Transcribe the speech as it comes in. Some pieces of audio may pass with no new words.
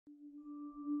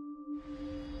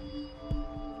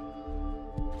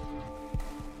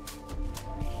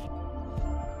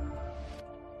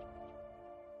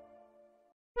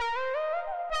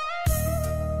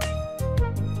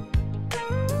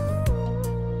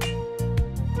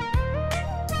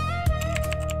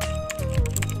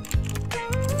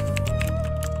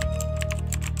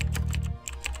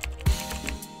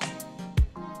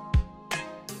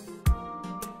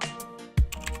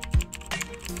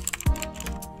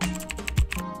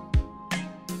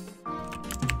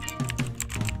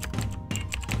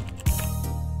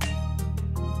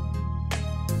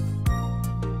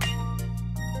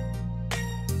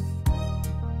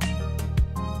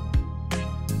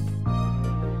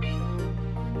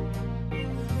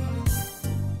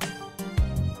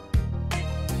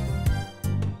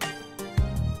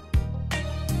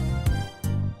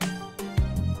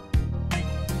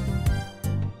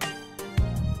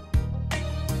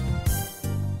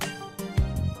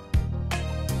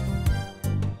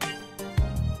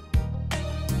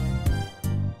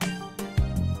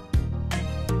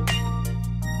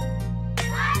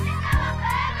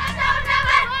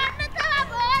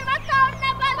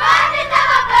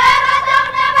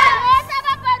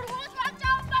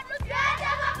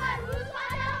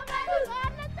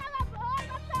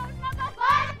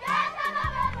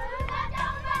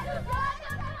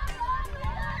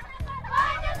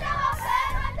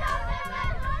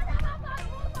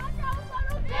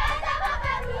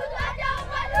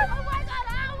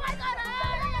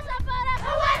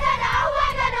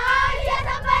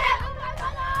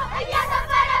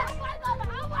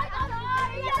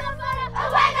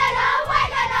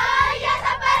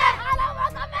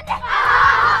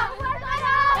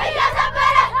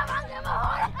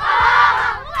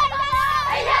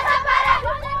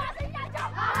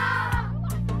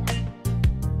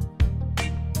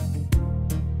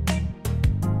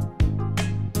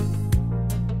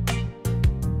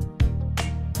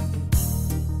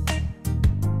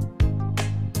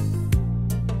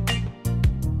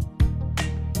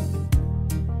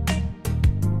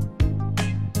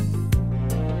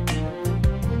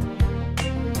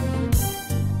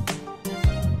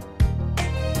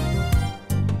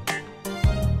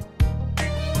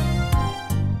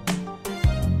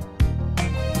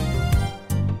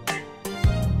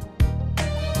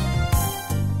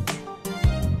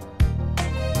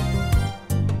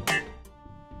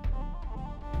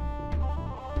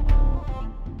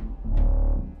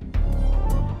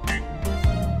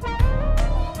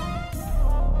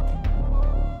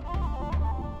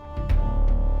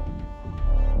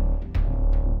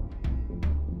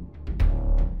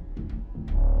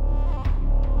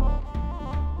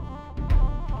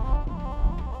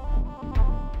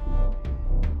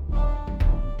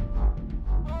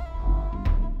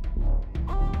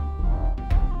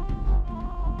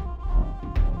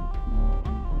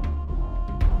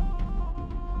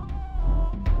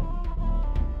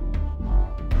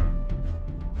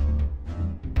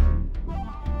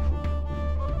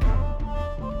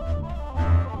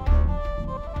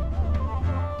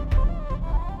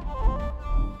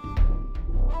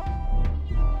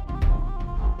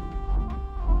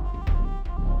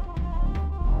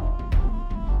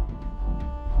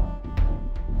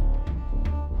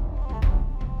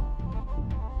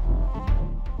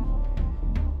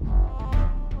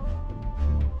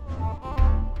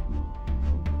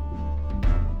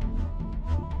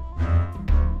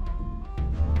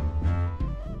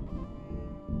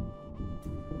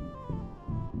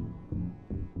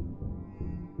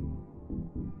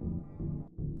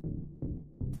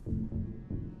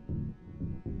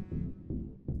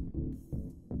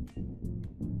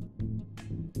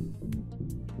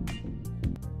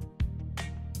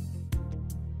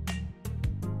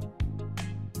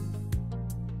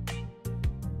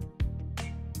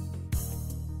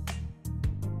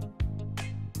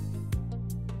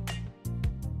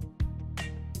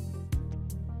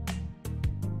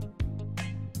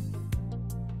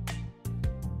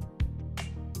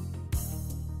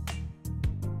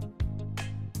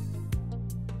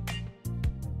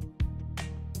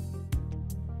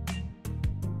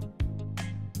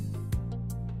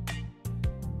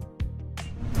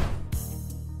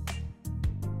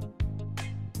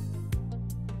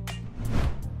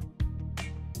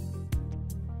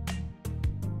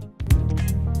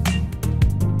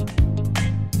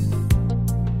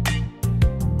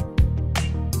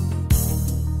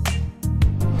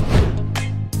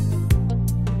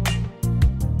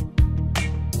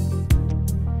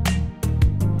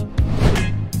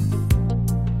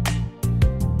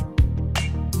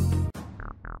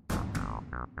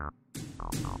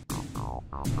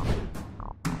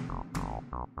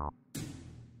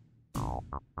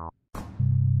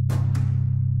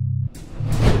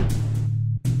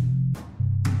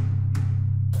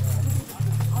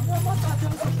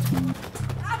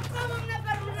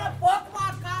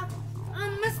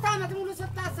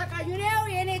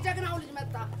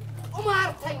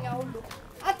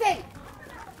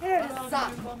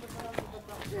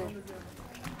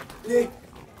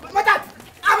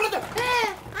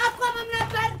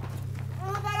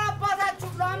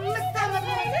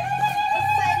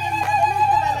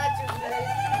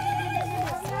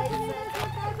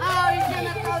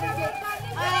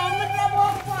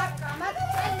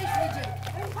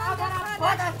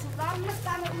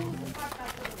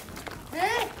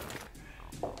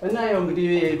እና ያው እንግዲህ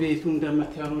ቤቱ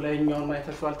እንደምታዩው ላይኛው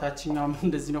ማይተሽዋል ታችኛው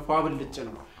እንደዚህ ነው ፋብል ልጭ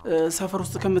ነው ሰፈር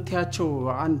ውስጥ ከምታያቸው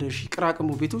አንድ ሺ ቅራቅሙ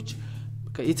ቤቶች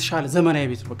የተሻለ ዘመናዊ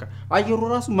ቤት በቃ አየሩ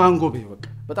ራሱ ማንጎ ቤት በቃ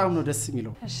በጣም ነው ደስ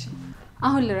የሚለው እሺ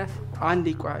አሁን ልረፍ አንዴ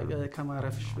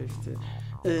ከማረፍሽ በፊት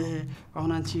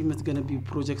አሁን አንቺ የምትገነቢው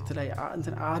ፕሮጀክት ላይ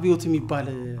እንትን አብዮት የሚባል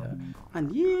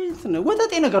አንዴ እንትን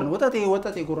ወጣጤ ነገር ነው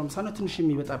ወጣጤ ጎረምሳ ነው ትንሽ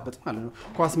የሚበጣበጥ ማለት ነው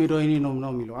ኳስ ሜዳው የኔ ነው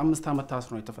የሚለው 5 አመት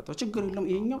ታስሮ ነው የተፈታው ችግር የለም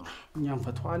ይሄኛው እኛም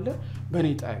ፈቷል በኔ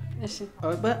ጣይ እሺ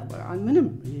ምንም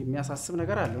የሚያሳስብ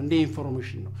ነገር አለ እንደ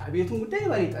ኢንፎርሜሽን ነው አብዮቱን ጉዳይ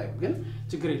በኔ ጣይ ግን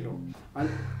ችግር የለውም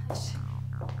እሺ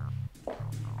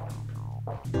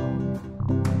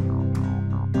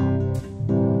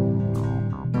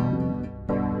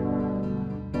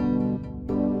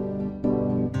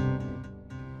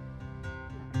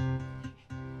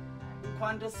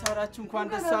እንኳን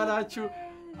ደስ አላችሁ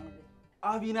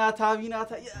አቢናታ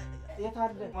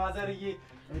የታለ ማዘርዬ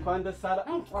እንኳን ደስ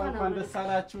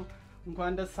አላችሁ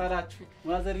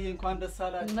ማዘርዬ እንኳን ደስ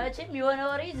አላችሁ መቼም የሆነ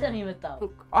ወሬ ይዘን ይመጣው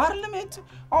አይደለም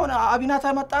አሁን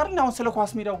አቢናታ መጣርና አሁን ስለ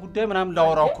ኳስ ሜዳው ጉዳይ ምናምን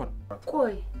ላወራው እኮ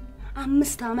ቆይ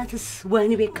 5 አመትስ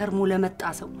ወህኒ ቤት ከርሞ ለመጣ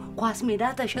ሰው ኳስ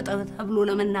ሜዳ ተሸጠ ተብሎ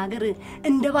ለመናገር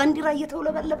እንደ ባንዲራ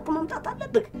እየተውለበለብክ መምጣት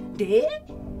አለብክ ዴ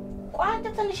ቆይ አንተ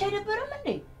ትንሽ አይደበረም እንዴ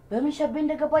በምን ሸቤ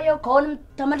እንደገባ ያው ከሆነም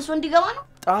ተመልሶ እንዲገባ ነው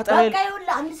ጣጣይ በቃ ይውላ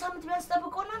አንድ ሳምንት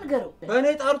ቢያስጠብቀውና ንገረው በኔ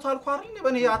ጣሉት አልኩ አይደል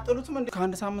በኔ ያጠሉትም እንደ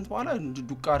ከአንድ ሳምንት በኋላ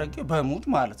ዱቃ አረገ በሙድ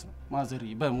ማለት ነው ማዘሪ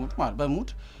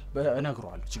በሙድ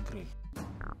እነግረዋለሁ ችግር የለም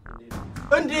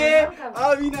እንዴ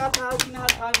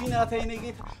አቢናታ የኔ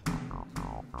ጌታ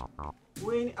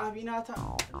ወይኔ አቢናታ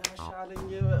ላሻለኝ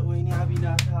ወይኔ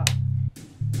አቢናታ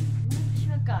ምንሽ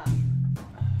በቃ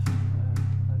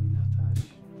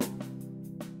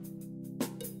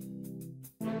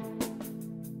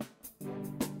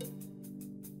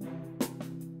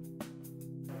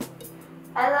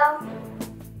Hello.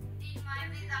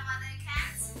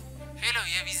 Hello,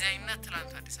 your visa is not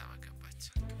Addis Ababa.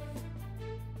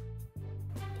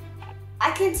 I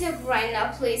can't talk right now,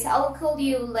 please. I will call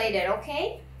you later, okay?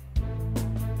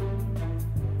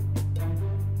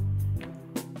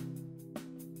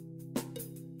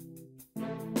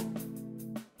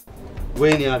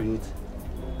 ወይኔ አብዮት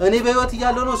እኔ በህይወት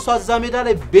እያለሁ ነው እሷ እዛ ሜዳ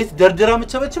ላይ ቤት ደርደራ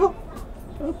መቸበችበው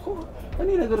እኮ እኔ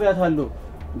ነግሬያታለሁ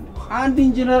አንድ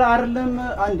ኢንጂነር አይደለም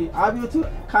አንዴ አብዮቱ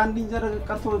ከአንድ ኢንጂነር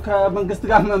ቀርቶ ከመንግስት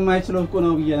ጋር የማይችለው እኮ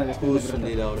ነው ብዬ እሱ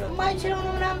ሌላው ነው የማይችለው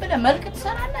ነው ምናምን ብለህ መልክ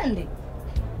ትሰራለህ እንዴ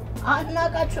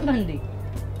አናቃችሁም እንዴ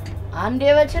አንዴ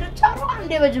በችርቻሮ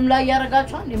አንዴ በጅምላ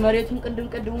ያረጋችሁ አንዴ መሬቱን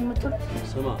ቅድም የምትሉ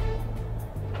ስማ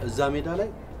እዛ ሜዳ ላይ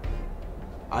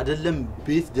አይደለም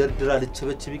ቤት ደርድራ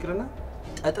ልቸበችብ ይቅርና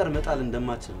ጠጠር መጣል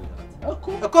እንደማትችል ነገር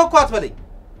እኮ አትበለኝ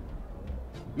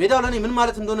ሜዳው ለኔ ምን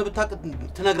ማለት እንደሆነ ብታቅ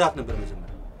ትነግራት ነበር መጀመሪያ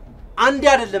አንዴ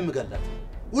አይደለም ገላት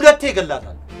ሁለቴ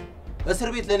ገላታል እስር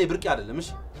ቤት ለኔ ብርቅ አይደለም እሺ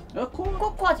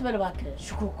እኮ አትበል እባክህ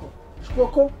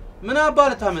ሽኮኮ ምን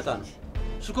አባል ታመጣ ነው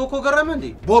ሽኮኮ ገረመ እንዴ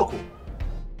ቦርኮ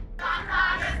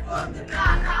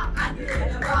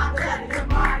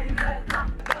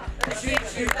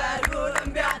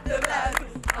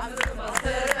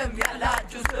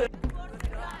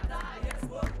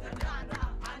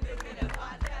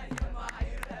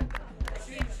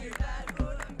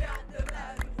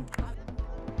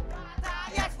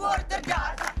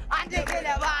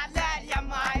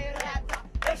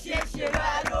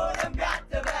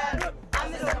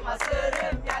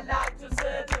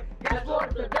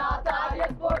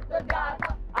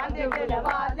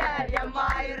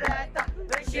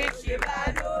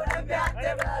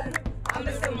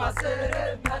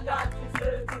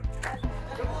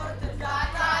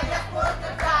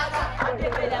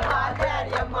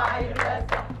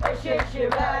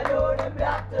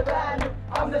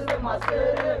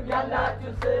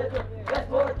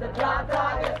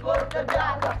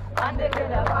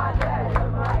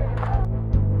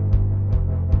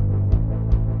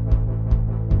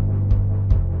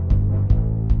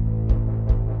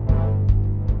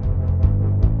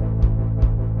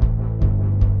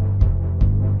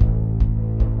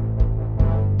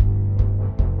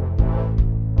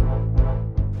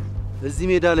እዚህ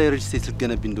ሜዳ ላይ ሪል ስቴት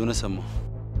ልትገነቢ እንደሆነ ሰማሁ።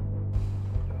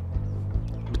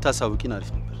 ብታሳውቂን አሪፍ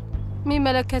ነበር።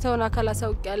 የሚመለከተውን አካል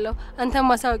አሳውቂያለሁ። አንተም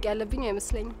ማሳወቅ ያለብኝ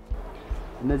አይመስለኝም።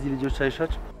 እነዚህ ልጆች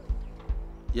አይሻቸው?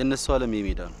 የነሱ ዓለም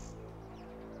የሜዳ ነው።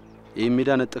 ይሄ ሜዳ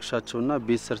ነጠቅሻቸውና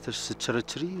ቤት ሰርተሽ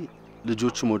ስትቸረችሪ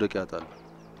ልጆቹ መውደቅ ያጣሉ፣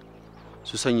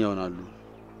 ሱሰኛ ይሆናሉ።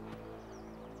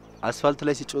 አስፋልት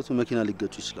ላይ ሲጫወቱ መኪና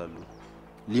ሊገጩ ይችላሉ፣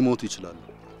 ሊሞቱ ይችላሉ።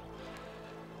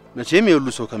 መቼም የሁሉ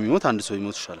ሰው ከሚሞት አንድ ሰው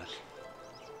ይሞት ይሻላል።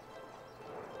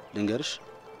 ልንገርሽ፣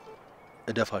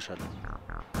 እደፋሻለሁ።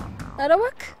 ኧረ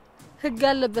እባክህ ህግ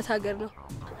ያለበት ሀገር ነው።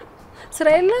 ስራ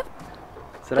የለም።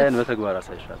 ስራዬን በተግባር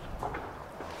አሳይሻለሁ።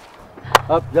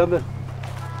 አብ ጀምር።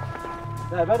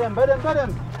 በደንብ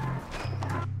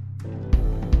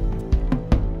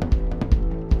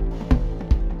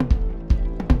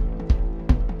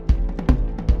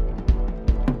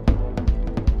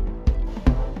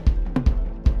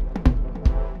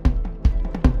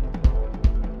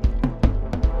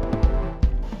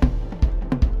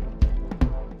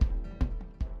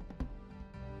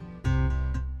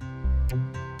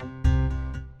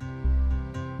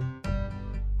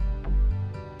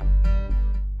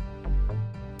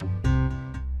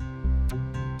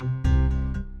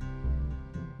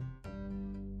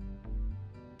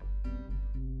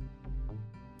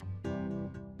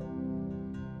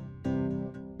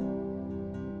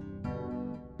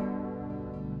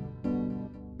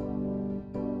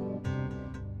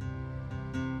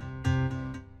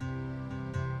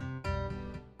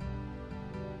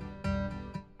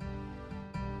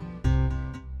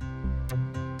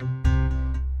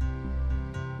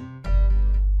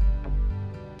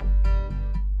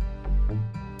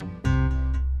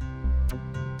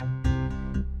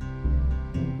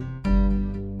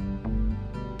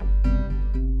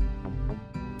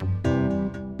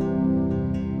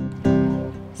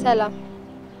ሰላም፣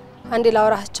 አንዴ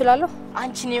ላውራህ እችላለሁ?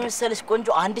 አንቺን የመሰለሽ ቆንጆ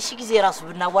 1000 ጊዜ ራሱ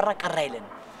ብናወራ ቀር አይለን።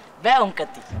 ባይውን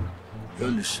ቀጥይ።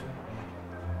 ይኸውልሽ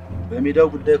በሜዳው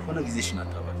ጉዳይ ከሆነ ጊዜሽን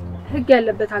አታባል። ህግ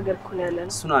ያለበት ሀገር እኮ ነው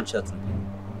ያለነው። እሱን አንቺ አትነግሪኝ።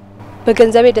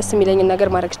 በገንዘቤ ደስ የሚለኝን ነገር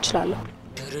ማድረግ እችላለሁ።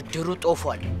 ድርድሩ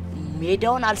ጦፏል።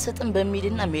 ሜዳውን አልሰጥም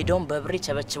በሚልና ሜዳውን በብሬ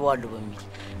ቸበችበዋለሁ በሚል።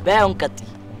 ባይውን ቀጥይ።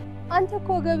 አንተ እኮ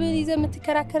ገበል ይዘህ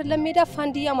የምትከራከር ለሜዳ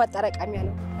ፋንዲያ ማጣረቃሚያ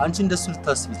ነው። አንቺ እንደሱ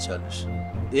ልታስብ ይቻላልሽ።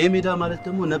 ይሄ ሜዳ ማለት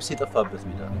ደግሞ ነፍስ የጠፋበት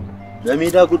ሜዳ ነው።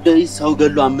 በሜዳ ጉዳይ ሰው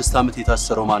ገሎ 5 ዓመት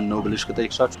የታሰረው ማን ነው ብለሽ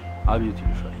ከጠየቅሻችሁ አብዮት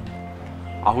ይሉሻል።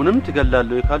 አሁንም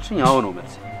ትገላለህ ካልሽኝ አዎ ነው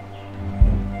መልስ።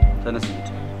 ተነስ እንጂ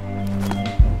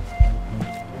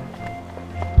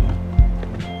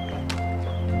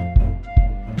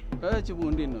ጅቡ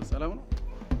እንዴት ነው? ሰላም ነው?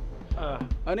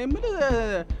 እኔ ምን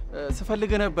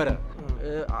ስፈልግ ነበረ።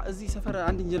 እዚህ ሰፈር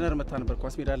አንድ ኢንጂነር መጣ ነበር፣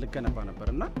 ኳስ ሜዳ ልገነባ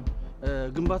ነበርና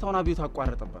ግንባታውን አብዮት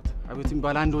አቋረጠባት። አብዮት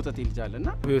የሚባል አንድ ወጣት ልጅ አለና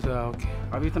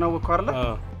አብዮት ነው ወቀው አይደል?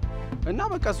 እና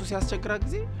በቃ እሱ ሲያስቸግራ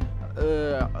ጊዜ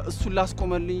እሱን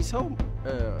ላስቆመልኝ ሰው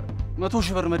 100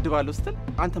 ሺህ ብር መድባለሁ ስትል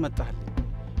አንተ መጣህልኝ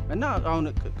እና አሁን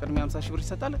ቅድሚያ 50 ሺህ ብር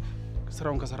ይሰጣል።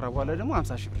 ስራውን ከሰራ በኋላ ደግሞ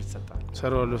 50 ሺህ ብር ይሰጣል።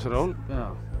 ሰራዋለሁ ስራውን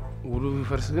ውሉ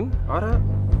ይፈርስ ግን አረ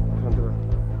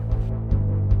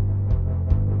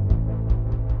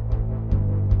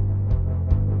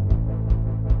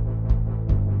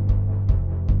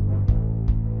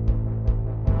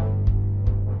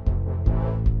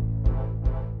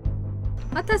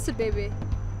አታስብ ቤቢ፣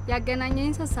 ያገናኘኝ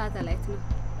ሰው ሳተላይት ነው።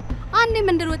 አንዴ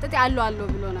መንደር ወጣጤ አለው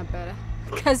ብሎ ነበር።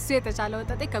 ከሱ የተቻለ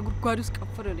ወጣጤ ከጉድጓድ ውስጥ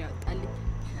ቀፍሮ ነው ያወጣልኝ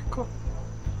እኮ።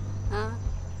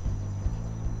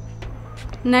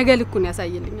 ነገ ልኩን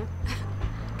ያሳይልኛል።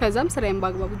 ከዛም ስራዬን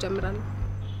ባግባቡ ጀምራለሁ።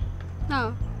 አዎ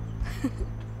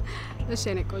እሺ፣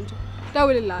 እኔ ቆንጆ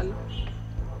ደውልልሃለሁ።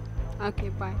 ኦኬ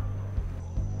ባይ።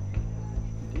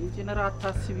 ኢንጂነር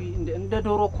አታስቢ፣ እንደ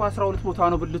ዶሮ እኮ 12 ሞታ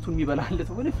ነው ብልቱን የሚበላለት።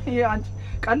 ወለፍ ይሄ አንቺ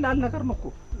ቀላል ነገር ነው እኮ።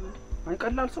 አይ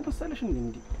ቀላል ሰው መሰለሽ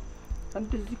እንዴ?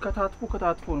 እንደዚህ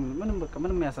ከታትፎ ምንም በቃ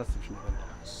ምንም ያሳስብሽ ነገር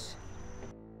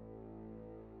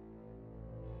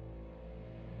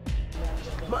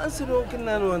ማን ስለሆንክና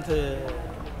ነው አንተ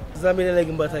እዛ ሜዳ ላይ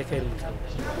ግንባታ አይካሄድም?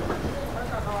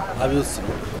 አብዮት ስማ፣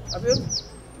 አብዮት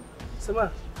ስማ፣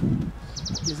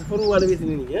 የሰፈሩ ባለቤት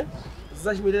ነኝ።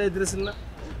 እዛሽ ሜዳ ላይ ድረስና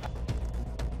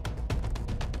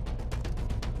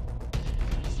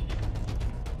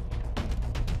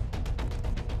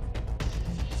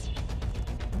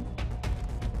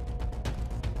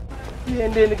ይሄ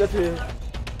እንደ ንቀት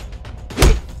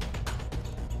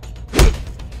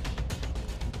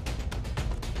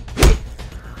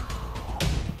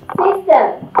Sister,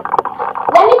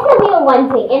 let me tell you one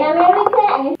thing. In America,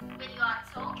 and when you are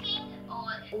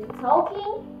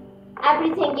talking,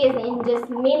 everything is in just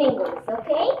meaningless,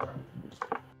 okay?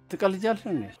 ትቀልጃለሽ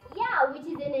እንዴ? Yeah, which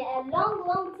is in a long,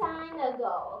 long time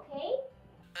ago, okay?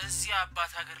 እዚህ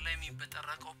አባት ሀገር ላይ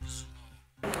የሚበጠረቀው ብዙ ነው።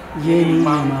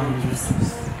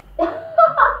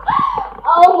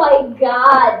 Oh my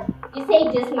God! You say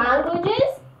just mango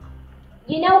juice?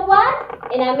 You know what?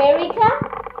 In America,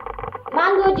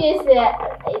 mango juice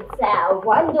it's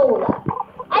 $1.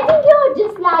 I think you're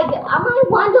just like, am I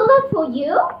 $1 for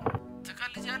you?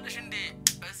 ትቀልጃለሽ እንዴ?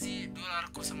 እዚህ ዶላር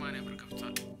እኮ 80 ብር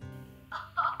ገብቷል።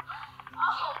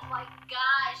 Oh my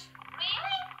gosh!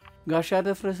 Really? ጋሻ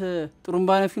ደፍረስ ጥሩምባ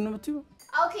ነፊ ነው የምትይው?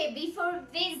 Okay, before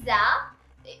visa,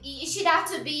 you should have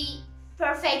to be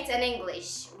perfect in English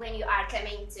when you are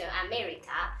coming to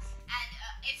America. And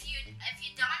if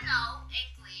you don't know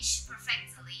English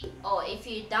perfectly, or if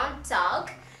you don't talk,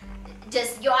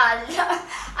 just you are,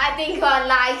 I think you are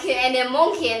like a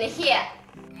monkey in here.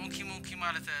 monkey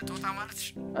ማለት ጦጣ ማለት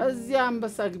እዚህ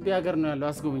አንበሳ ግቢ ሀገር ነው ያለው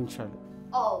አስጎብኝቻለሁ።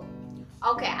 Oh,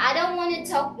 okay. I don't want to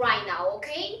talk right now,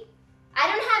 okay? I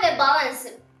don't have a balance.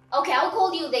 Okay, I'll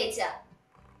call you later.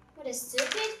 What is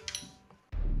stupid?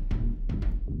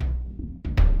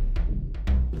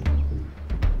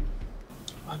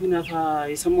 አቢናታ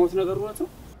የሰማሁት ነገር እውነት ነው?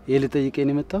 ይሄ ልጠይቀኝ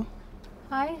ነው የመጣው?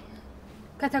 አይ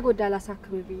ከተጎዳ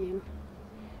ላሳክም ብዬ ነው።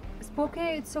 ስፖኬ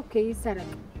ኢትስ ኦኬ ይሰረቅ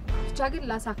ብቻ ግን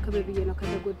ላሳክም ብዬ ነው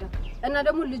ከተጎዳ። እና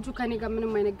ደግሞ ልጁ ከኔ ጋር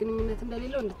ምንም አይነት ግንኙነት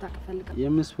እንደሌለው እንድታውቅ ፈልጋለሁ።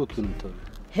 የምስፖክ ነው ተው።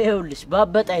 ይኸውልሽ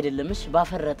ባበጣ አይደለምሽ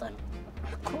ባፈረጠ ነው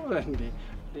እኮ እንዴ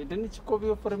ድንች እኮ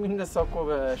ቢወፍር የሚነሳው እኮ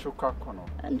በሹካ እኮ ነው።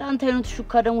 እንዳንተ አይነት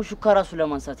ሹካ ደግሞ ሹካ ራሱ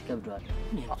ለማንሳት ይከብደዋል።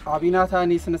 አቢናታ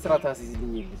እኔ ስነ ስርዓት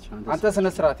አስይዝልኝ ይልሽ አንተ ስነ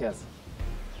ስርዓት ያዝ።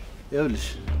 ይኸውልሽ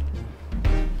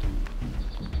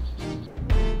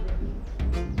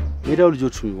ሜዳው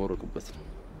ልጆቹ የሚወረቁበት ነው።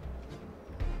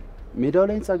 ሜዳው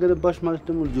ላይ ህንጻ ገነባሽ ማለት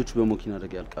ደግሞ ልጆቹ በመኪና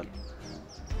አደጋ ያልቃሉ።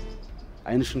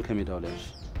 አይንሽን ከሜዳው ላይ ያሽ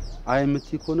አይ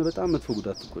የምትይ ከሆነ በጣም መጥፎ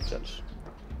ጉዳት ትቆጫለሽ።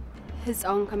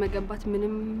 ህፃውን ከመገንባት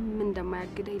ምንም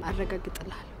እንደማያግደኝ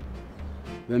አረጋግጥልሃለሁ።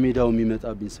 በሜዳው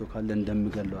የሚመጣብኝ ሰው ካለ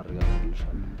እንደምገለው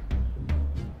አረጋግጥልሻለሁ።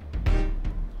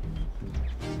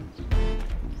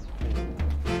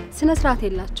 ስነ ስርዓት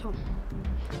የላቸውም።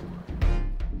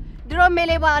 ድሮ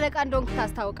ሜሌባ አለቃ እንደሆንክ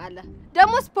ታስታውቃለህ።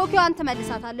 ደግሞ ስፖኪዋን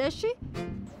ትመልሳታለህ። እሺ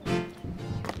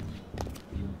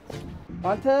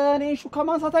አንተ እኔ ሹካ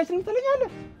ማንሳት አይችልም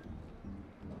ትለኛለህ?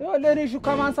 ለኔ ሹካ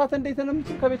ማንሳት እንዴት ነው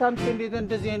የምትል? ከቤት አምጥቼ እንዴት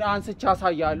እንደዚህ አንስቼ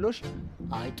አሳያለሁ?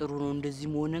 አይ ጥሩ ነው እንደዚህ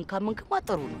መሆንን ካመንክማ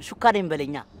ጥሩ ነው። ሹካ ደም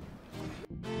በለኛ።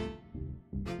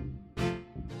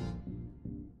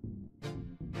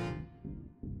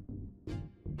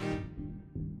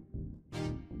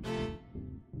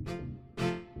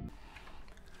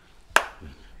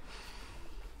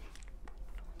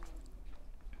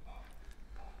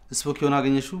 ስፖኪውን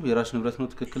አገኘሽው? የራስ ንብረት ነው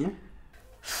ትክክል ነው?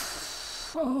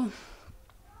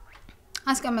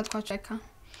 አስቀመጥኳቸው። አይካ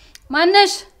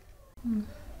ማነሽ?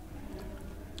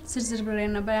 ዝርዝር ብሬ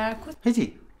ነበር ያልኩት። እጂ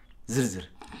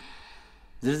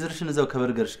ዝርዝርሽን እዛው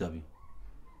ከበርገርሽ ጋር ቢው።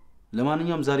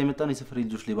 ለማንኛውም ዛሬ መጣን የሰፈር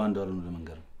ልጆች ሌባ እንዳሉ ነው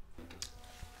ለመንገር።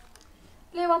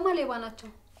 ሌባማ ሌባ ናቸው።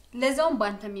 ለዛውም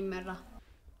ባንተ የሚመራ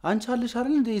አንቺ አለሽ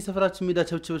አይደል እንደ የሰፈራችን ሜዳ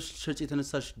ቸብቸብሽ ሸጪ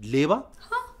የተነሳሽ ሌባ?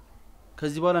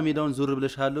 ከዚህ በኋላ ሜዳውን ዞር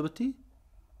ብለሽ ያለው ብትይ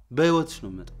በህይወትሽ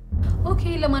ነው መጣ። ኦኬ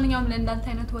ለማንኛውም ለእንዳንተ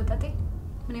አይነት ወጣጤ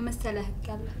ምን የመሰለ ህግ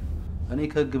አለ? እኔ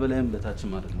ከህግ በላይም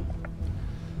በታችም አይደለም።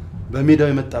 በሜዳው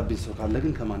የመጣብኝ ሰው ካለ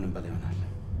ግን ከማንም በላይ ይሆናል።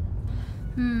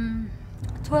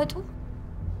 ትወጡ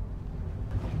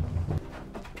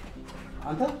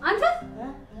አንተ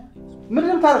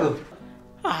ምንድነው ታረጋው?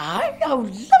 አይ ያው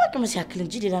ለመቀመስ ያክል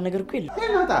እንጂ ሌላ ነገር እኮ የለም።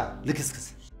 እናታ ልክስክስ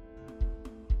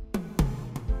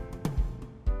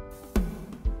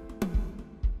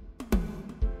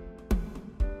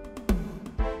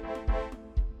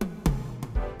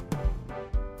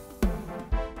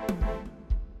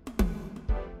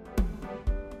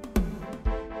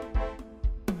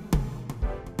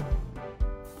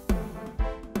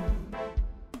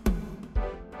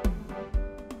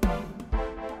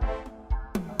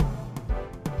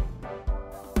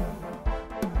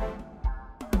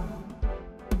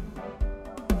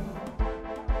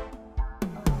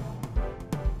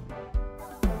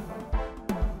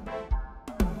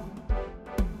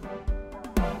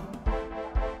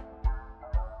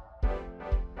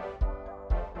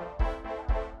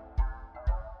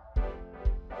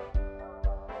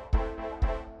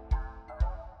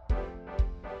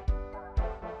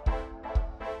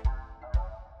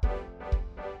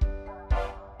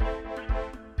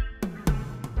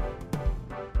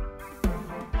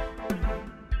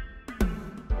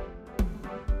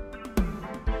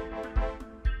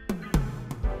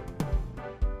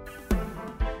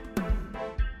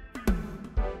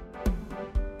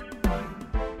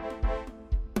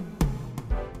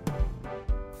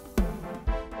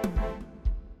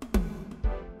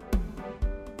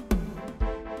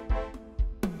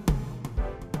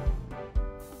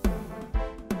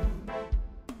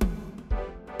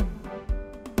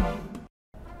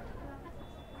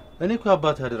እኔ እኮ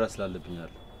አባቴ አደራ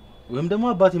ስላለብኛል ወይም ደግሞ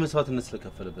አባቴ መስዋዕትነት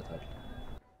ስለከፈለበታል።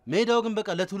 ሜዳው ግን በቃ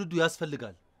ለትውልዱ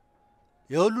ያስፈልጋል።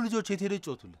 የሁሉ ልጆች የት ሄደው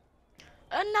ይጫወቱልህ?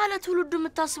 እና ለትውልዱ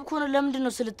የምታስብ ከሆነ ለምንድን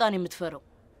ነው ስልጣን የምትፈራው?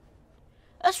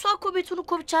 እሷ እኮ ቤቱን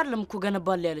እኮ ብቻ አይደለም እኮ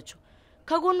ገነባል ያለችው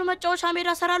ከጎኑ መጫወቻ ሜዳ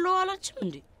ሰራለው አላችም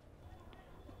እንዴ?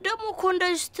 ደግሞ እኮ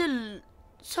እንደዚህ ስትል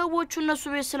ሰዎቹ እነሱ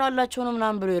ቤት ስላላቸው ነው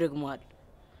ምናምን ብለው ይረግመዋል።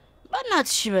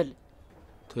 በእናትሽ ይበል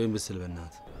ተወይም ብስል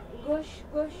በእናት ጎሽ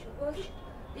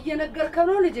እየነገርከው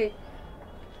ነው ልጄ?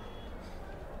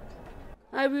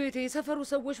 አቤቴ የሰፈሩ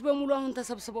ሰዎች በሙሉ አሁን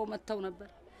ተሰብስበው መጥተው ነበር።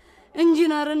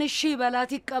 ኢንጂነርን እሺ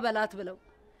በላት ይቀበላት ብለው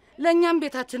ለኛም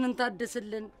ቤታችንን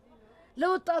ታድስልን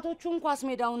ለወጣቶቹን ኳስ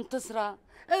ሜዳውን ትስራ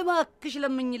እባክሽ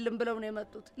ለምኝልን ብለው ነው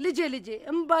የመጡት። ልጄ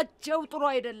እንባቸው ጥሩ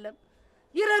አይደለም።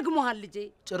 ይረግሙሃል ልጄ።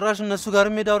 ጭራሽ እነሱ ጋር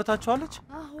ሜዳ አውርታቸዋለች?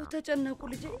 አዎ ተጨነቁ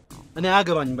ልጄ። እኔ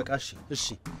አያገባኝም በቃ እሺ።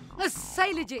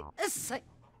 እሰይ ልጄ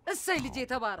እሰይ ልጄ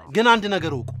ተባረክ። ግን አንድ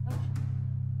ነገር ወቁ።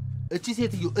 እቺ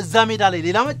ሴትዮ እዛ ሜዳ ላይ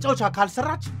ሌላ መጫወቻ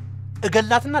ካልሰራች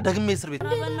እገላትና ደግሜ እስር ቤት።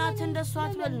 በእናትህ እንደሱ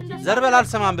አትበል። ዘርበል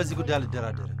አልሰማም። በዚህ ጉዳይ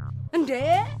አልደራደርም። እንዴ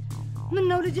ምን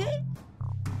ነው ልጄ?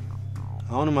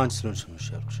 አሁንም አንቺ ስለሆንሽ ነው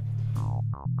ያልኩሽ።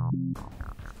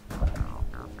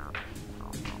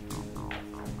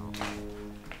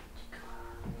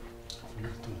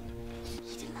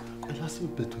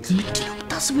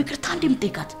 ታስቡ ይቅርታ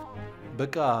እንደምትጠይቃት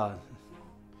በቃ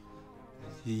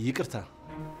ይቅርታ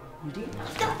እንዴ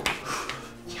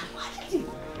ያማልኝ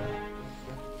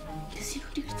ለዚህ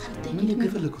ነው ይቅርታ እንደጠይቅ ምን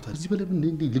ይፈልጉታ? እዚህ በለም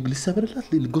እንዴ ልሰበርላት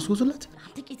ልጎስጎዝላት?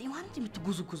 አንተ ቄጤ ማን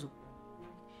እንደምትጎዝጉዙ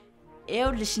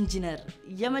ይኸውልሽ ኢንጂነር፣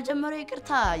 የመጀመሪያው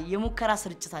ይቅርታ የሙከራ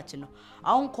ስርጭታችን ነው።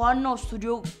 አሁን ከዋናው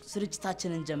ስቱዲዮ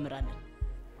ስርጭታችንን እንጀምራለን።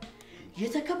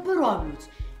 የተከበሩ አብዮት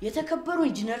የተከበሩ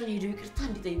ኢንጂነር ሄደው ይቅርታ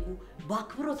እንዲጠይቁ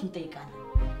በአክብሮት እንጠይቃለን።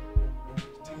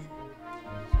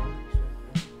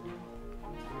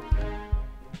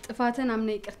 ጥፋትን አምነ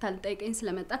ይቅርታ ልጠይቀኝ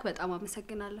ስለመጣክ በጣም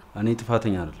አመሰግናለሁ። እኔ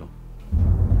ጥፋተኛ አይደለም።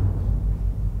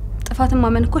 ጥፋትን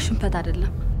ማመን እኮ ሽንፈት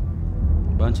አይደለም።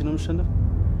 ባንቺ ነው የምሸነፍ?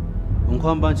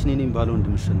 እንኳን ባንቺ እኔም ባለው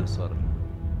እንደምሸነፍ ሰው አይደለም።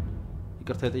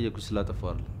 ይቅርታ የጠየቁሽ ስላጠፋው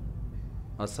አይደለም።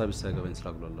 ሐሳብ ሳይገባኝ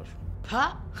ስላግሏላሽ።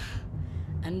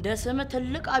 እንደ ስም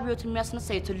ትልቅ አብዮት የሚያስነሳ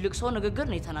የትልቅ ሰው ንግግር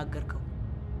ነው የተናገርከው።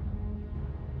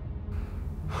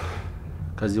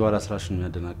 ከዚህ በኋላ ስራሽን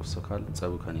የሚያደናቅፍ ሰው ካለ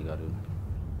ጸቡ ከኔ ጋር ይሆናል።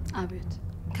 አብዮት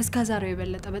ከስከ ዛሬው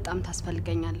የበለጠ በጣም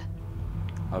ታስፈልገኛለህ።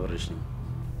 አብረሽ ነኝ።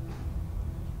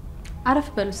 አረፍ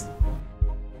በሉስ።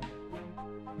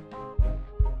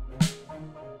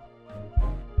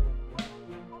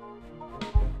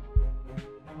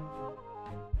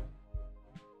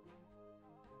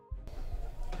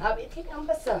 አቤቴ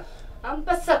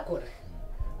አንበሳ እኮ ነህ።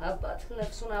 አባት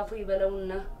ነፍሱን አፉ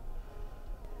ይበለውና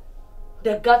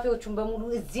ደጋፊዎቹን በሙሉ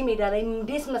እዚህ ሜዳ ላይ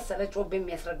እንዴት መሰለ ጮቤ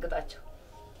የሚያስረግጣቸው።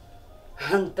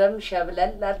 አንተም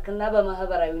ሸብለል አልክና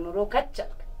በማህበራዊ ኑሮ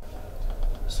ከቻልክ።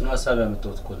 እሱን ሐሳብ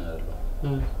ያመጣሁት እኮ ነው ያለው።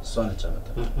 እሷ ነች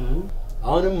ያመጣችው።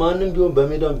 አሁንም ማንንም ቢሆን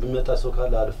በሜዳው ቢመጣ ሰው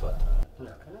ካለ አልፋት።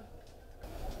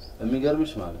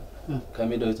 የሚገርምሽ ማለት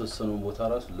ከሜዳው የተወሰነው ቦታ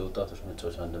ራሱ ለወጣቶች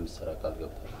መጫወቻ እንደምትሰራ ቃል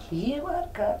ገብታለች።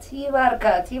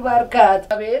 ይባርካት።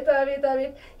 አቤት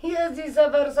የዚህ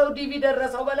ሰፈር ሰው ዲቪ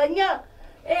ደረሰው በለኛ።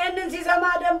 ይሄንን ሲሰማ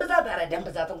ደም ብዛት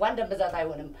እንኳን ደም ብዛት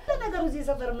አይሆንም። ለነገሩ እዚህ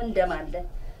ሰፈር ምን ደም አለ?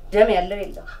 ደም ያለው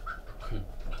የለም።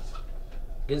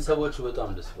 ግን ሰዎቹ በጣም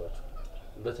ደስ ብሏቸው፣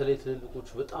 በተለይ ትልልቆቹ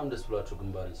በጣም ደስ ብሏቸው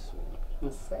ግንባር ይስሙ።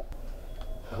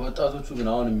 ወጣቶቹ ግን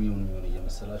አሁን የሚሆን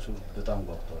እየመሰላቸው በጣም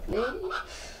ጓጉተዋል።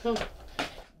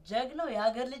 ጀግናው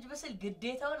የሀገር ልጅ ብስል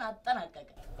ግዴታውን አጠናቀቀ።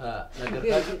 ነገር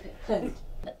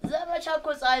ዘመቻ እኮ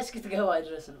ፀሐይ እስክትገባ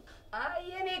ድረስ ነው። አይ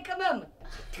የኔ ቅመም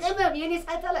የኔ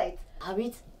ሳተላይት።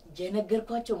 አቤት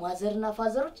የነገርኳቸው ማዘርና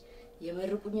ፋዘሮች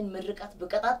የመርቁኝን ምርቃት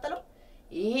በቀጣጥለው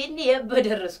ይሄኔ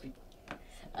የበደረስኩኝ።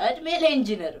 እድሜ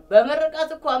ለኢንጂነር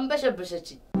በመርቃት እኮ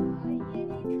አንበሸበሸችኝ።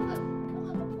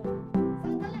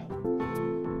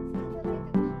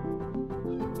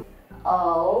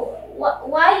 Oh,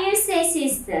 why you say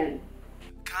system?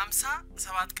 ከ50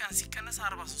 7 ቀን ሲቀነስ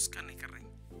 43 ቀን ይቀረኝ።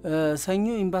 ሰኞ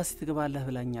ኤምባሲ ትገባለህ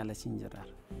ብላኛለች ኢንጂነር።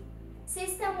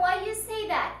 System, why you say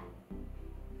that?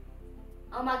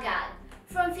 Oh my god.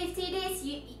 From 50 days,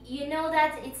 you know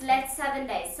that it's left 7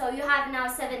 days. So you have now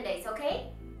 7 days, okay?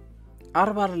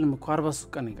 40 አይደለም እኮ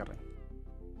 43 ቀን ይቀረኝ።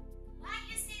 Why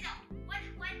you say that?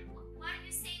 Why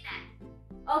you say that?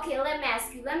 Okay, let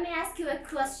me ask you a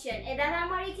question. That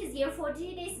America is your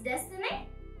 40 days destiny?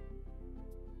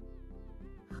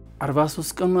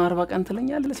 43 ቀን 40 ቀን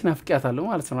ትለኛለች። ናፍቂያታለሁ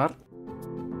ማለት ነው አይደል?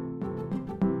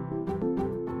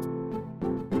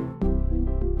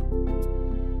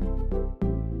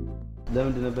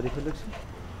 ለምን ነበር የፈለግሽ?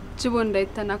 ጅቦ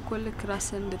እንዳይተናኮልክ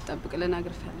ራስን እንድትጠብቅ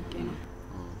ለናግር ፈልጌ ነው።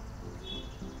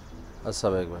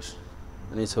 ሀሳብ አይግባሽ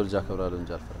እኔ ሰው ልጅ አከብራለሁ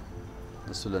እንጂ አልፈራም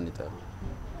እሱ ለኔ ታየው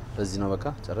በዚህ ነው በቃ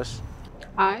ጨረሽ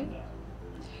አይ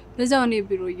በዛው ነው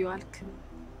ቢሮ እየዋልክ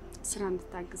ስራ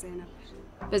እንድታግዘኝ ነበር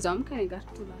በዛውም ከኔ ጋር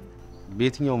ትውላለህ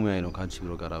በየትኛው ሙያዬ ነው ካንቺ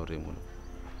ቢሮ ጋር አብሬ ሆነ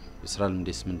የስራ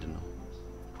ልምዴስ ምንድነው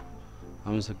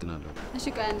አመሰግናለሁ እሺ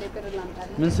ቆይ አንዴ ብር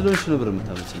ላምጣልህ ምን ስለሆንሽ ነው ብር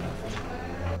የምታመጪኝ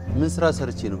ምን ስራ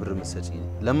ሰርቼ ነው ብር የምትሰጪኝ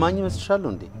ለማኝ መስልሻለሁ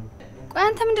እንዴ ቆይ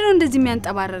አንተ ምንድነው እንደዚህ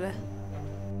የሚያንጠባረረ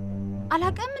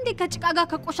አላቀም እንዴ ከጭቃ ጋር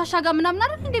ከቆሻሻ ጋር ምናምን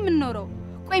አይደል እንዴ ምን ኖረው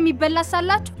ቆይ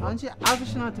የሚበላሳላችሁ አንቺ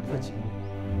አፍሽን አትፈቺ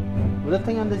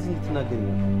ሁለተኛ እንደዚህ እንድትናገሪ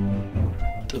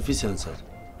ጥፊ ሲያንሳል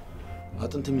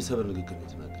አጥንት የሚሰበር ንግግር ነው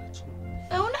የተናገረች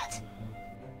እውነት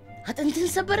አጥንትን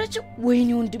ሰበረችው ወይኔ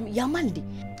ወንድም ያማል እንዴ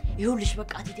ይሁልሽ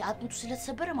በቃ አጥንቴ አጥንቱ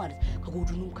ስለተሰበረ ማለት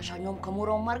ከጎድኑም ከሻኛውም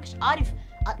ከሞራውም ማርገሽ አሪፍ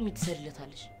አጥሚት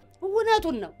ትሰልለታለሽ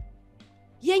እውነቱን ነው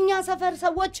የኛ ሰፈር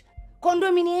ሰዎች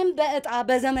ኮንዶሚኒየም በእጣ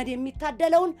በዘመድ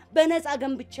የሚታደለውን በነፃ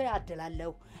ገንብቼ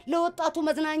አደላለሁ ለወጣቱ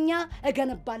መዝናኛ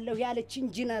እገነባለሁ ያለች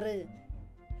ኢንጂነር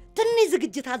ትንሽ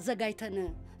ዝግጅት አዘጋጅተን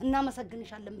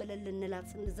እናመሰግንሻለን ብለን ልንላት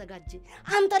ስንዘጋጅ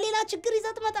አንተ ሌላ ችግር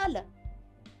ይዘህ ትመጣለህ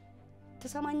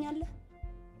ትሰማኛለህ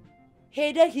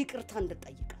ሄደህ ይቅርታ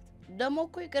እንድትጠይቃት ደሞ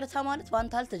እኮ ይቅርታ ማለት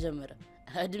ባንተ አልተጀመረ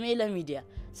እድሜ ለሚዲያ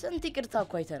ስንት ይቅርታ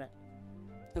እኮ አይተናል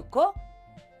እኮ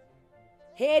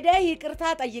ሄደህ ይቅርታ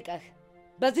ጠይቀህ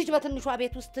በዚች በትንሿ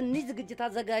ቤት ውስጥ ትንሽ ዝግጅት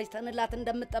አዘጋጅተንላት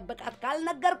እንደምትጠብቃት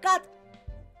ካልነገርካት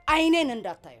አይኔን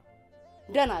እንዳታየው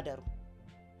ደህና አደሩ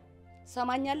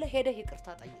ሰማኛለህ ሄደህ ይቅርታ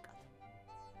ጠይቃት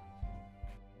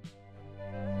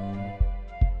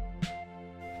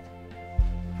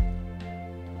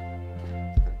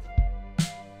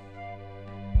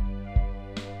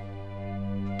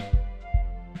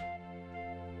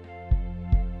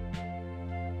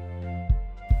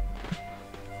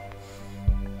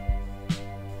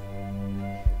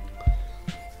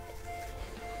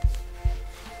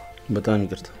በጣም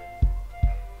ይቅርታ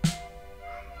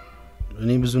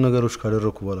እኔ ብዙ ነገሮች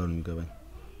ካደረኩ በኋላ ነው የሚገባኝ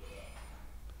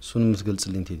እሱን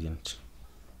የምትገልጽልኝ ቴዲ ነች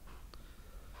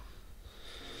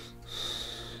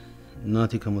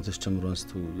እናቴ ከሞተች ጀምሮ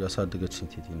አንስቶ ያሳደገችኝ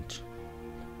ቴዲ ነች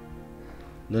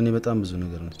ለኔ በጣም ብዙ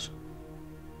ነገር ነች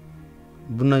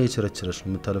ቡና እየቸረቸረች ነው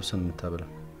የምታለብሰን የምታበላ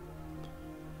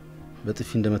በጥፊ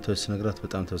እንደመታወች ነግራት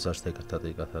በጣም ተበሳጭታ ይቅርታ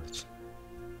ጠይቃታለች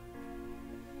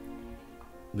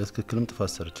በትክክልም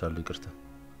ጥፋት ሰርቻለሁ ይቅርታ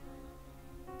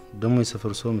ደሞ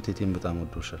የሰፈሩ ሰው ምቴቴን በጣም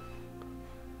ወዶሻል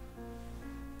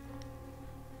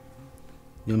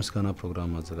የምስጋና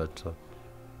ፕሮግራም አዘጋጅቷል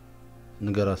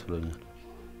ንገራት ብሎኛል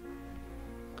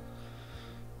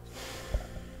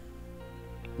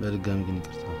በድጋሚ ግን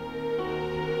ይቅርታ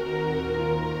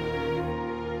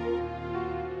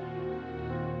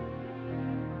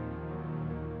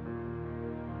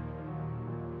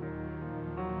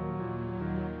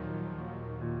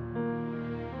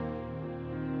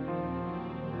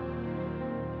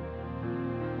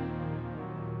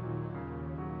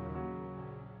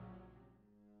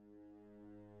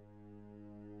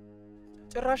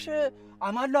ጭራሽ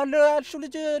አማሉ አለ ያልሽው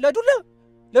ልጅ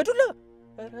ለዱላ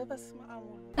ኧረ በስመ አብ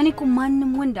እኔ እኮ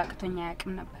ማንንም ወንድ አቅቶኛ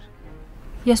ያቅም ነበር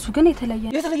የሱ ግን የተለየ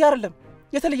አይደለም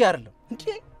እንዴ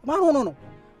ማን ሆኖ ነው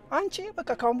አንቺ በቃ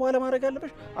ካሁን በኋላ ማድረግ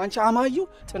ያለብሽ አንቺ አማዩ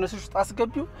ጥንስሽ ውስጥ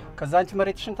አስገቢው ከዛ አንቺ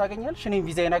መሬትሽን ታገኛለሽ እኔም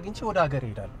ቪዛዬን አግኝቼ ወደ ሀገር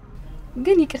እሄዳለሁ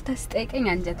ግን ይቅርታ ሲጠይቀኝ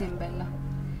አንጀቴን በላ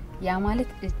ያ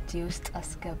ማለት እጄ ውስጥ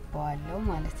አስገባዋለሁ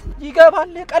ማለት ነው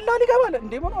ይገባል ቀላል ይገባል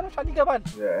እንዴ ምን ሆነሻል ይገባል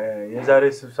የዛሬ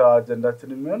ስብሰባ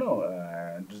አጀንዳችን የሚሆነው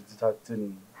ድርጅታችን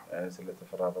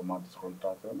ስለተፈራረመ አዲስ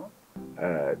ኮንትራት ነው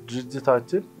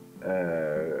ድርጅታችን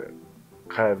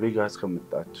ከቬጋስ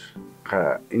ከመጣች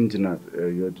ከኢንጂነር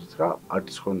ዮዲት ጋር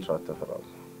አዲስ ኮንትራት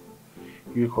ተፈራርሟል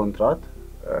ይህ ኮንትራት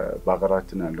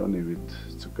በአገራችን ያለውን የቤት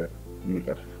ችግር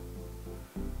የሚቀርፍ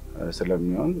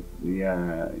ስለሚሆን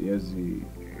የዚህ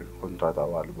ኮንትራት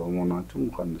አባል በመሆናችሁ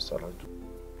እንኳን ደስ አላችሁ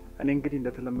እኔ እንግዲህ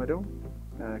እንደተለመደው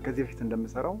ከዚህ በፊት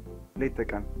እንደምሰራው ሌት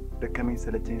ተቀን ደከመኝ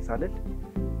ሰለቸኝ ሳልል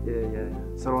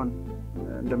ስራውን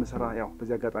እንደምሰራ ያው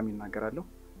በዚህ አጋጣሚ እናገራለሁ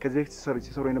ከዚህ በፊት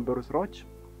ሲሰሩ የነበሩ ስራዎች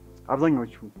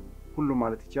አብዛኞቹ ሁሉ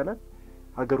ማለት ይቻላል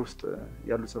ሀገር ውስጥ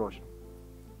ያሉ ስራዎች ነው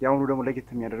ያውኑ ደግሞ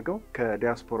ለየት የሚያደርገው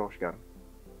ከዲያስፖራዎች ጋር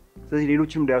ስለዚህ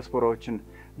ሌሎችም ዲያስፖራዎችን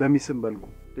በሚስም መልኩ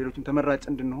ሌሎችም ተመራጭ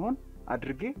እንድንሆን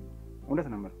አድርጌ እውነት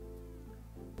ነው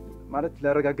ማለት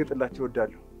ላረጋግጥላችሁ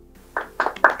እወዳለሁ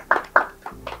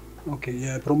ኦኬ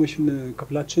የፕሮሞሽን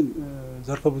ክፍላችን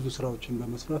ዘርፈ ብዙ ስራዎችን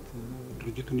በመስራት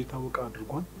ድርጅቱን እንዲታወቅ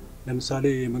አድርጓል ለምሳሌ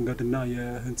የመንገድና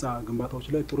የህንጻ ግንባታዎች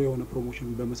ላይ ጥሩ የሆነ ፕሮሞሽን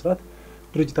በመስራት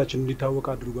ድርጅታችን እንዲታወቅ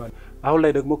አድርጓል አሁን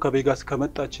ላይ ደግሞ ከቬጋስ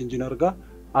ከመጣች ኢንጂነር ጋር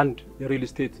አንድ የሪል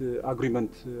ስቴት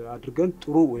አግሪመንት አድርገን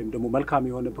ጥሩ ወይም ደግሞ መልካም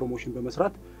የሆነ ፕሮሞሽን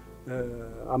በመስራት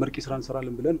አመርቂ ስራ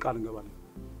እንሰራለን ብለን ቃል እንገባለን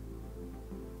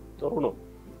ጥሩ ነው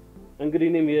እንግዲህ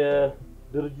እኔም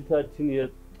የድርጅታችን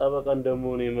የጠበቃ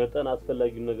እንደመሆኔ መጠን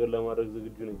አስፈላጊውን ነገር ለማድረግ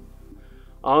ዝግጁ ነኝ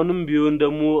አሁንም ቢሆን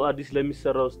ደግሞ አዲስ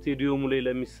ለሚሰራው ስቴዲየሙ ላይ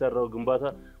ለሚሰራው ግንባታ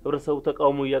ህብረተሰቡ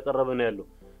ተቃውሞ እያቀረበ ነው ያለው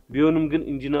ቢሆንም ግን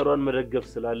ኢንጂነሯን መደገፍ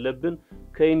ስላለብን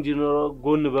ከኢንጂነሯ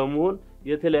ጎን በመሆን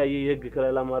የተለያየ የህግ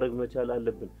ከለላ ማድረግ መቻል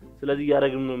አለብን ስለዚህ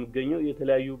ያረግም ነው የሚገኘው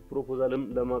የተለያዩ ፕሮፖዛልም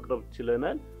ለማቅረብ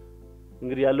ችለናል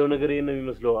እንግዲህ ያለው ነገር ይሄን ነው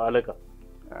የሚመስለው አለቃ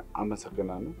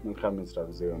አመሰግናለሁ መልካም የስራ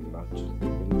ጊዜ ይሁንላችሁ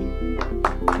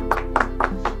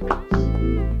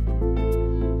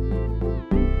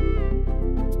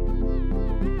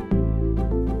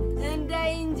እንደ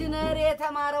ኢንጂነር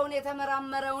የተማረውን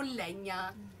የተመራመረውን ለኛ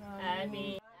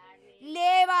አሜን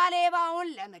ሌባውን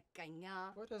ለመቀኛ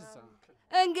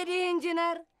እንግዲህ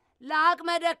ኢንጂነር ለአቅመ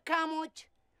ደካሞች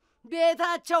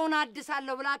ቤታቸውን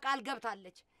አድሳለሁ ብላ ቃል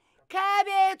ገብታለች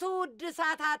ከቤቱ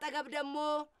እድሳት አጠገብ ደግሞ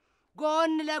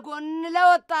ጎን ለጎን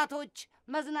ለወጣቶች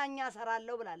መዝናኛ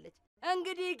ሰራለሁ ብላለች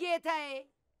እንግዲህ ጌታዬ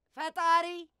ፈጣሪ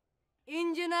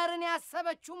ኢንጂነርን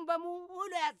ያሰበችውን በሙሉ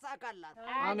ያሳካላት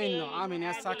አሜን ነው አሜን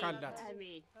ያሳካላት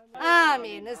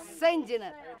አሜን እሰይ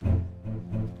ኢንጂነር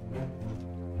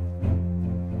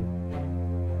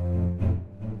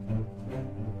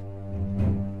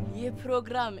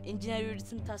የፕሮግራም ኢንጂነር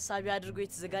ዩዲትን ታሳቢ አድርጎ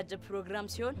የተዘጋጀ ፕሮግራም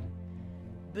ሲሆን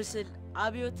ብስል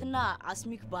አብዮትና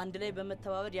አስሚክ ባንድ ላይ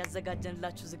በመተባበር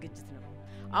ያዘጋጀንላችሁ ዝግጅት ነው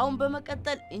አሁን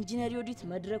በመቀጠል ኢንጂነር ዩዲት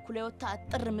መድረኩ ላይ ወጣ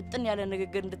አጥር ምጥን ያለ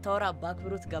ንግግር እንድታወራ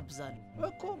በአክብሮት ጋብዛለሁ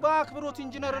እኮ በአክብሮት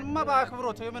ኢንጂነርንማ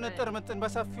በአክብሮት የመነጥር ምጥን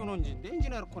በሰፊው ነው እንጂ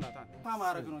ኢንጂነር እኮ ናታ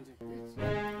ማማረግ ነው እንጂ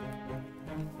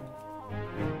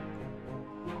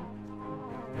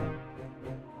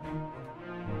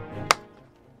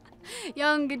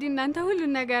ያው እንግዲህ እናንተ ሁሉ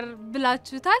ነገር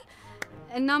ብላችሁታል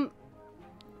እናም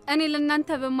እኔ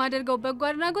ለእናንተ በማደርገው በጎ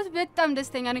አድራጎት በጣም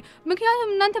ደስተኛ ነኝ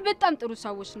ምክንያቱም እናንተ በጣም ጥሩ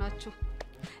ሰዎች ናችሁ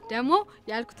ደግሞ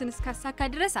ያልኩትን እስካሳካ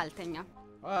ድረስ አልተኛም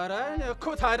አረ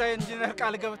እኮ ታዲያ ኢንጂነር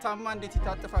ቃል ገብታማ እንዴት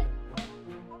ይታጠፋል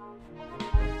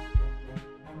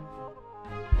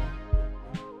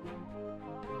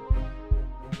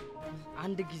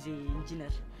አንድ ጊዜ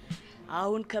ኢንጂነር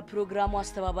አሁን ከፕሮግራሙ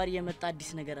አስተባባሪ የመጣ አዲስ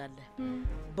ነገር አለ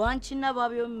ባንቺና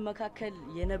ባቢዮም መካከል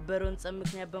የነበረውን ጸብ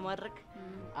ምክንያት በማድረግ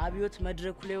አብዮት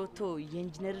መድረኩ ላይ ወጥቶ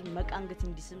የኢንጂነርን መቃንገት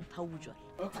እንዲስም ታውጇል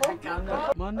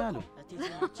ማን አለው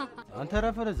አንተ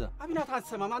ረፈረዛ አቢናት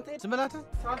አሰማም አንተ ዝምብላታ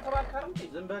አንተ ባልካረም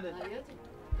ዝምበለ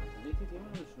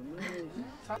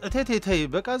እቴቴ ተይ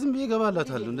በቃ ዝም ብዬ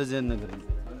ገባላታለሁ እንደዚህ አይነት ነገር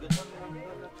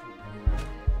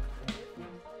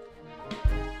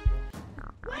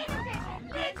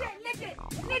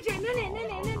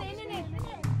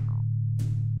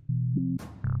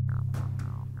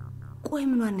ቆይ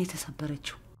ምኗን ነው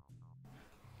የተሰበረችው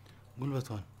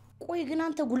ጉልበቷን ቆይ ግን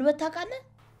አንተ ጉልበት ታውቃለህ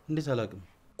እንዴት አላውቅም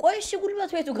ቆይ እሺ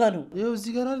ጉልበት ቤቱ ጋር ነው ይኸው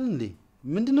እዚህ ጋር አይደል እንዴ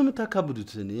ምንድነው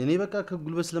የምታካብዱት እኔ በቃ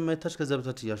ከጉልበት ስለማይታች ከዛ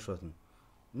በታች ያሻዋት ነው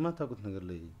የማታውቁት ነገር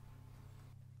ላይ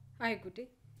አይ ጉዴ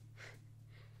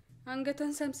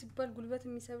አንገቷን ሳም ሲባል ጉልበት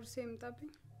የሚሰብር ሰው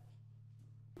ይምጣብኝ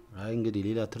አይ እንግዲህ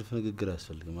ሌላ ትርፍ ንግግር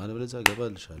አያስፈልግም አለበለዚያ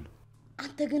ገባልሻለሁ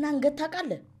አንተ ግን አንገት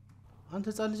ታውቃለህ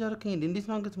አንተ ጻል ልጅ አርከኝ እንዴት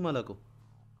ነው አንገት ማላቀው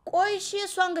ቆይ እሺ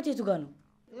እሱ አንገት የቱ ጋር ነው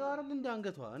ያው አይደል እንዴ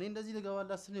አንገቷ እኔ እንደዚህ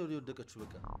ልገባላት ስለ ወደቀችው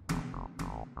በቃ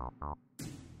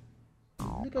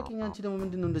ልቀቂኝ አንቺ ደግሞ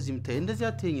ምንድነው እንደዚህ የምታይ እንደዚህ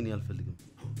አትይኝ እኔ አልፈልግም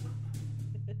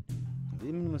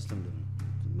ምን መስለም ደግሞ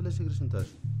ብለሽ እግርሽን ታሽ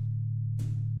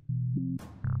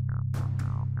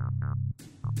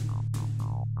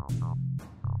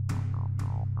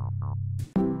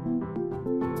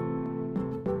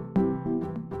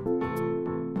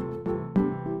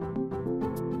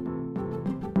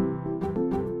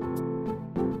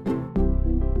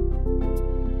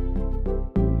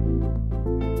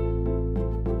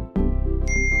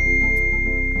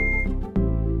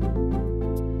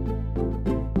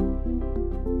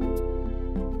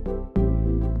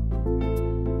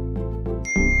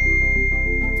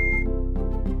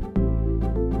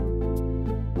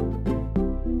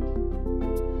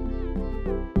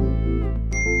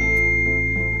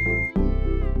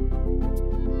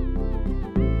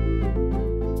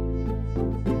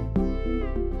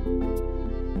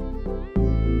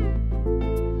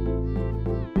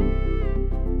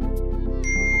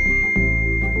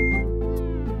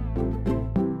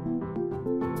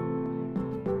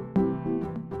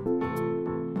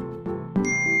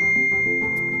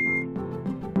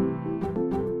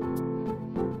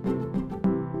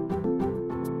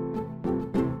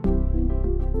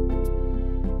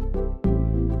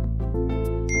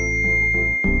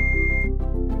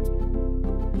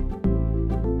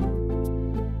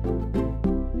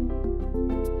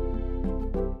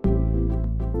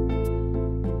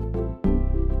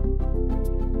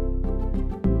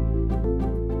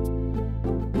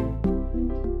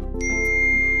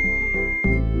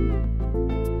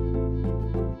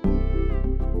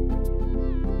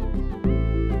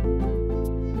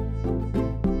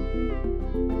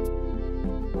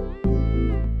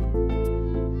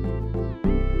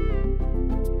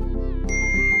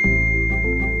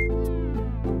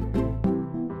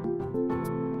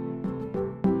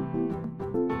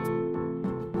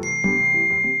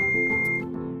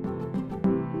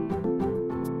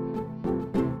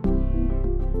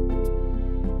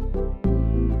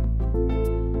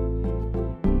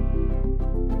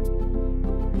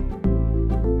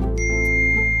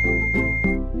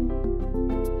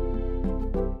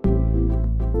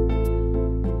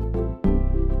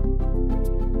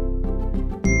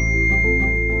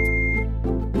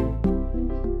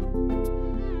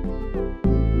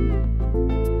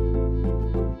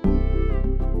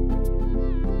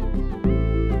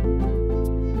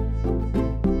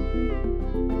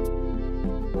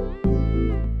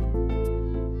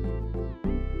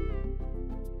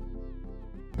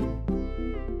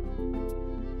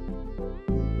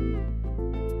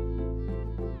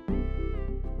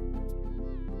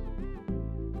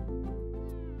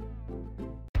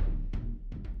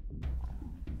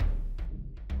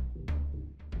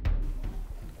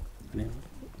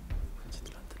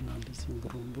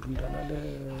ቡር እንዳላለ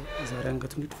ዛሬ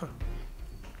አንገቱን ይጥፋ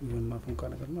ይሁን ማፈንቃ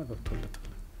ነገርማ ገብቶለታል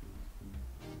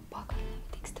ባካል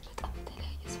ቴክስት በጣም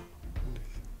ተለያየ ሰው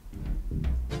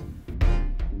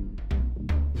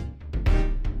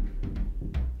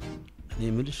እኔ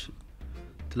ምልሽ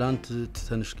ትላንት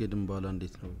ትተንሽ ከሄድን በኋላ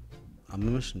እንዴት ነው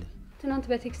አመመሽ እንዴ ትናንት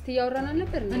በቴክስት ያወራን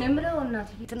ነበር እኔ ምለው እናት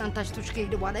ትናንት አሽቶሽ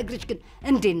ከሄድ በኋላ እግርሽ ግን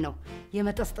እንዴት ነው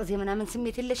የመጠስጠዝ የምናምን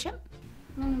ስሜት የለሽም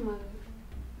ምንም ማለት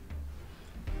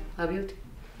አብዮት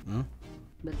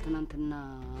በልትናንትና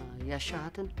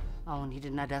ያሻሃትን አሁን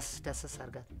ሂድና ዳስስ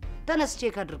አርጋት ተነስ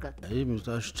ቼክ አድርጋት አይ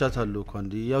ምታሽቻታለሁ እኮ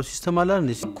አንዴ ያው ሲስተም አለ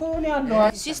እንዴ እኮ ነው ያለው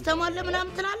ሲስተም አለ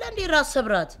ምናምን ትላለህ እንዴ ራስ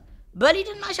ሰብራት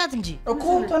በሊድና ሻት እንጂ እኮ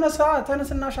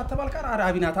ተነስና ሻት ተባልቃር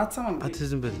አራቢናት አትሰማም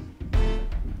አትዝም በል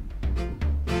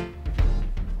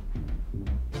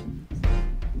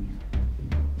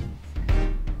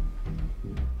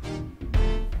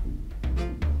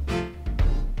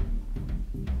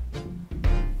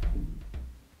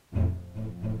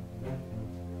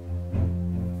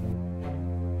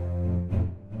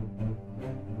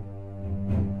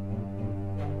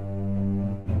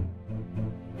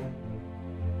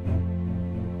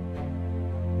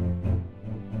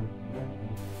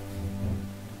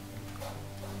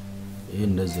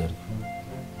እንደዚህ አድርግ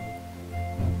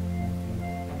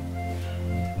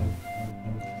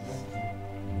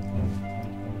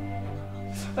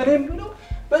እኔም ብለው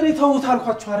በኔ ተውት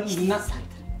አልኳችሁ አይደልና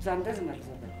ዛንደዝ ማለት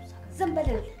ዘንበል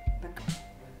በቃ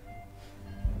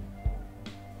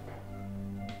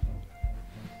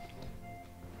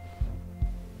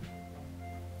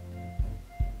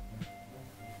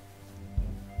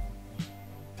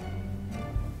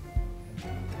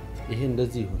ይሄ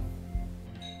እንደዚህ ይሁን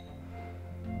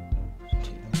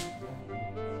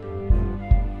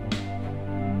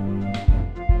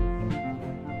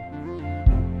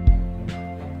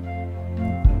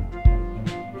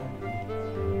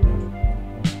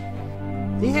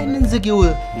ይሄንን ዝጊው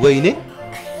ወይኔ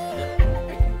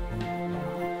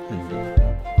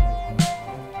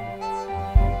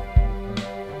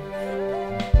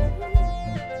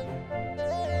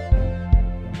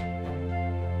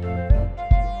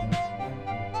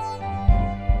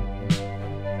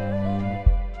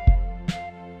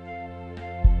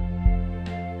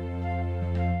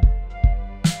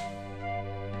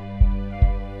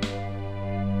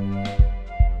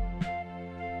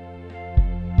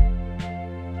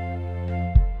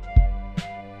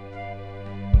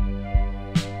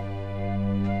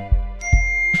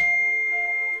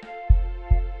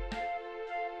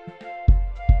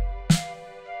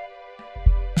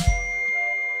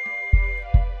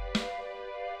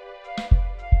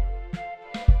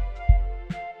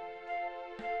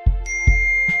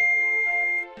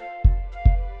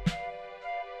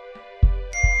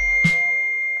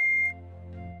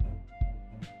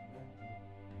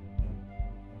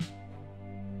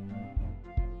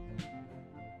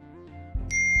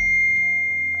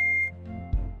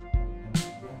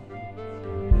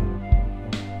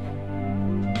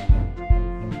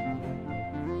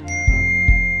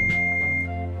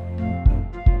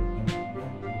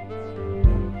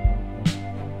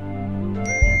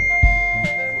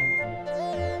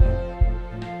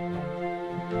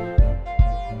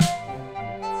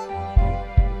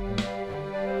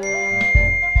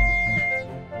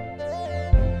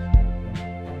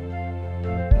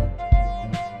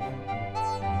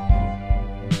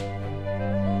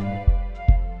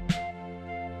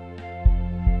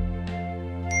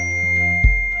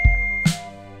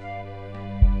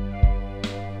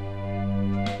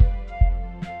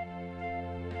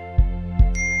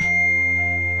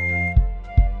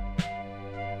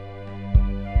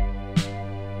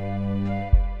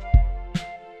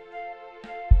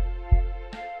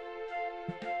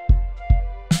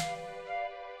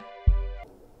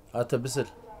አተብስል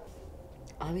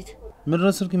አቤት ምን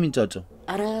ነው ስልክ የሚንጫጫው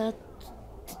አረ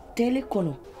ቴሌ እኮ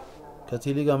ነው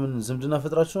ከቴሌ ጋር ምን ዝምድና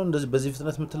ፈጥራችሁ ነው እንደዚህ በዚህ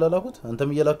ፍጥነት የምትላላኩት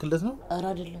አንተም እየላክለት ነው አረ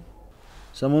አይደለም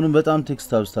ሰሞኑን በጣም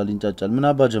ቴክስት አብስታል ይንጫጫል ምን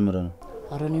አባ ጀምረ ነው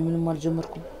አረ እኔ ምንም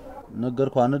አልጀመርኩም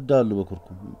ነገርኩ አነዳለሁ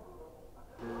በኩርኩም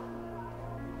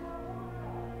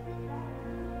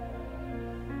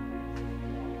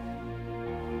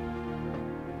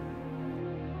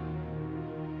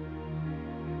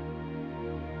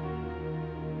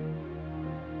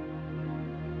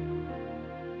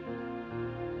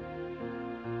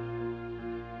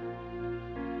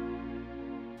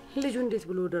ልጁ እንዴት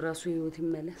ብሎ ወደ ራሱ ህይወት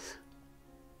ይመለስ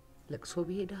ለቅሶ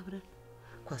ቢሄድ አብረን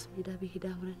ኳስ ሜዳ ቢሄድ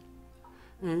አብረን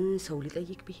ሰው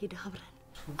ሊጠይቅ ቢሄድ አብረን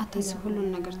አታስብ ሁሉን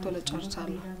ነገር ቶሎ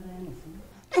ጨርሳለሁ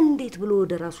እንዴት ብሎ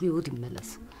ወደ ራሱ ህይወት ይመለስ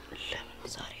ለምን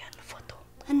ዛሬ አንፋታው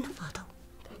እንፋታው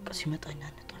በቃ ሲመጣኛ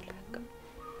እንጣለን በቃ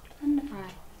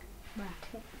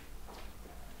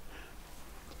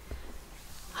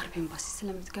አርብ ኤምባሲ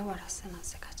ስለምትገባ ራስህን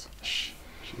አዘጋጅ። እሺ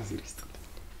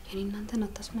የኔ እናንተን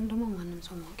አታስመን ደግሞ ማንም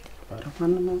ሰው ማወቅ የለም። ኧረ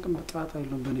ማንም ማወቅም በጣጣ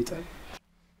የለውም በኔ ጣይ።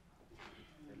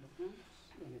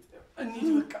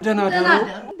 ደህና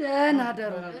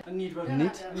ደሩ። እንሂድ።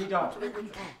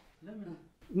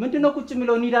 ምንድነው ቁጭ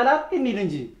የሚለው? እንሂድ አላልክ? እንሂድ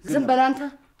እንጂ። ዝም በል አንተ።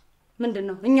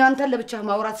 ምንድነው? እኛ አንተን ለብቻ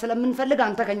ማውራት ስለምንፈልግ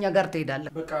አንተ ከኛ ጋር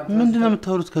ትሄዳለህ። ምንድነው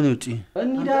የምታወሩት ከኔ ውጪ?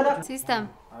 እንሂድ አላልክ? ሲስተም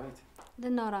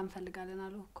ልናወራ እንፈልጋለን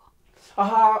አሉ እኮ።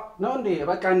 አሃ ነው እንዴ?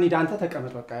 በቃ እንሂድ። አንተ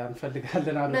ተቀመጥ። በቃ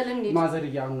እንፈልጋለን አሉ ማዘር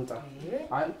እያምጣ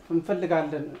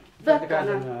እንፈልጋለን።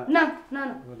 ና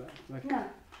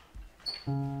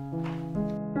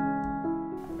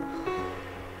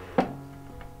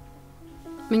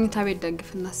መኝታ ቤት ደግፍ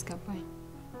እናስገባኝ።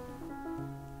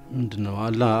 ምንድነው?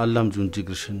 አላምጁ እንጂ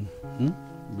እግርሽን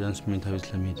ቢያንስ መኝታ ቤት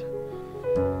ለመሄድ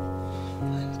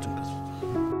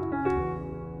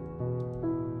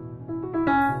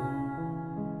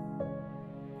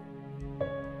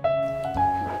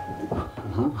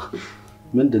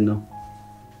ምንድነው?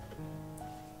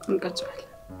 እንቀጭዋል።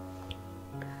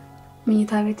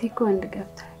 መኝታ ቤት እኮ ወንድ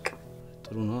ገብታ ያውቅም።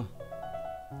 ጥሩ ነው።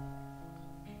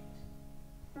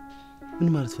 ምን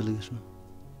ማለት ፈልገሽ ነው?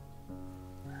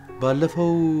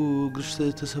 ባለፈው እግርሽ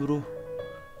ተሰብሮ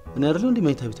እኔ አይደለም እንዴ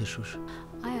መኝታ ቤት ያሸውሽ?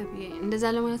 አይ አብዬ እንደዛ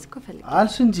ለማለት እኮ ፈልጌ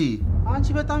አልሽ እንጂ አንቺ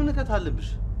በጣም ንቀት አለብሽ።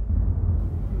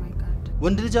 ማይ ጋድ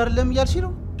ወንድ ልጅ አይደለም እያልሽ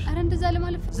ነው? አረ እንደዛ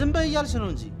ለማለት ዝም በይ እያልሽ ነው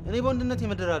እንጂ እኔ በወንድነት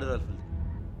የመደራደር አልፈልግም።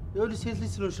 ይኸውልሽ ሴት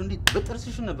ልጅ ስለሆንሽ እንዴ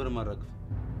በጥርስሽ ነበር ማራግፍ።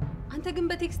 አንተ ግን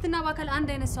በቴክስትና በአካል አንድ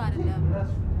አይነት ሰው አይደለም።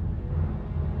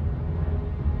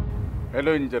 ሄሎ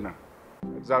ኢንጂነር፣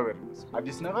 እግዚአብሔር ይመስገን።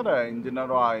 አዲስ ነገር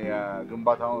ኢንጂነሯ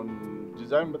የግንባታውን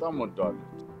ዲዛይን በጣም ወደዋለች።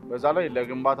 በዛ ላይ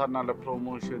ለግንባታና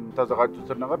ለፕሮሞሽን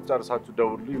ተዘጋጁትን ነገር ጨርሳችሁ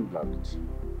ደውሉልኝ ብላለች።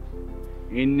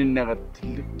 ይህንን ነገር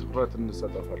ትልቅ ትኩረት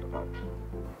እንድትሰጠው እፈልጋለሁ።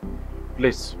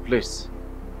 ፕሊዝ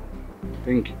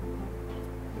ቴንክ ዩ።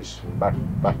 እሺ ባይ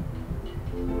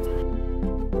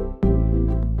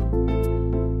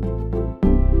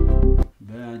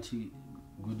በአንቺ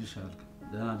ጉድሽ አልክ።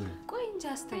 ደህና ደህና ቆይ እንጂ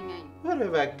አስተኛኝ። ኧረ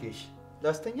እባክሽ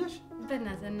ላስተኛሽ?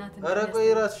 በእናትህ ኧረ ቆይ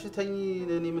እራስሽ ተኝ።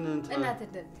 እኔ ምን እንትን እናትህ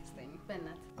ደስተኝ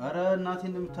በእናትህ። ኧረ እናቴ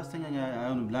እንደምታስተኛኝ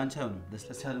አይሆንም። ለአንቺ አይሆንም።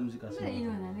 ለስለስ ያለ ሙዚቃ ስለሆነ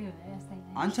ይሆናል ያስተኛኝ።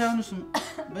 አንቺ አይሆንሽም።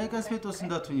 በይ ቀስ ቤት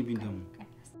እንዳትሆኝብኝ ደግሞ።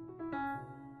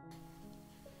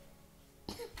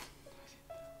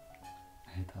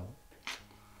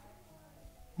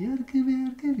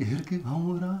 የእርግብ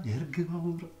አሞራ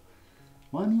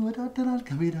ማን ይወዳደራል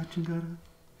ከሜዳችን ጋር?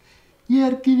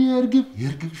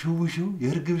 የእርግብ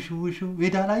ሽውሽው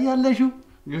ሜዳ ላይ ያለሽው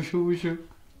ሽውሽው።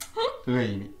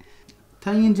 ወይኔ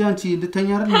ተኝ እንጂ አንቺ ልተኛ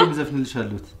አይደል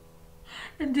እንደምዘፍንልሻለሁት።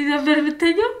 እንዲህ ነበር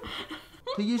የምተኛው?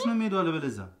 ትዬሽ ነው የምሄደው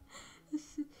አለበለዚያ።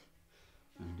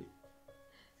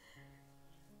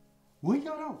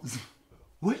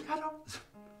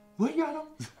 ወያለው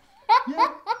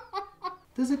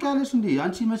ተዘካለሽ እንዴ?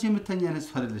 አንቺ መቼ የምተኛ አይነት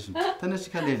ሰው አይደለሽም። ተነሽ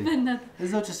ከሌለ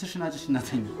እዛው ጭስሽና ጭሽና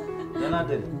ተኝ። ደህና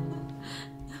ደሪ።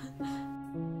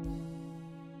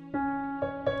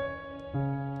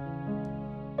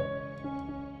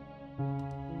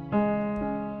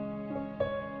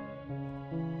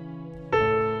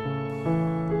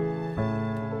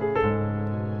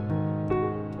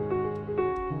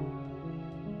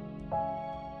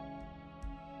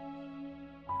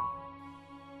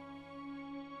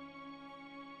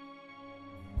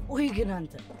 ወይ ግን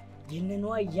አንተ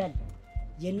የነነዋ እያለ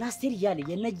የናስቴር እያለ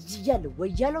የነጅ እያለ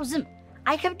ወያለው ዝም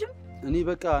አይከብድም? እኔ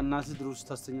በቃ እናት ድሮ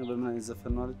ስታስተኛ በምን አይነት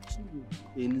ዘፈን ነው አለች።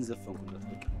 ይሄንን ዘፈንኩላት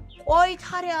በቃ። ቆይ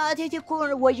ታዲያ እቴቴ እኮ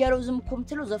ወያለው ዝም እኮ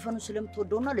የምትለው ዘፈኑ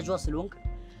ስለምትወደውና ልጇ ስለሆንክ።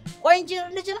 ቆይ እንጂ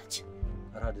ልጅ ነች?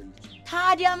 ኧረ አይደለች።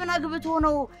 ታዲያ ምን አግብቶ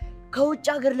ነው ከውጭ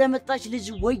ሀገር ለመጣች ልጅ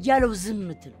ወያለው ዝም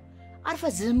የምትለው? አርፈ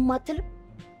ዝም አትልም?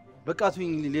 በቃ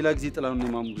ተወኝ። ሌላ ጊዜ ጥላውን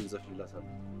የማሙድን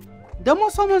ዘፍንላታለሁ። ደግሞ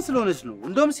እሷ ማን ስለሆነች ነው?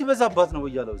 እንደውም ሲበዛባት ነው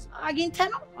ወያለው ዝም። አግኝተህ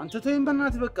ነው? አንተ ተወኝ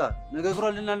በእናትህ በቃ። ነገ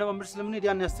እግሯን ልናለማምድ ስለምንሄድ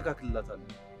ያን ያስተካክልላታል።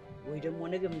 ወይ ደግሞ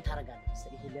ነገ ምን ታረጋለህ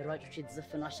መሰለህ? ይሄ ለሯጮች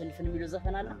የተዘፈነ አሸንፈን የሚለው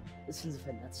ዘፈን አለ። እሱን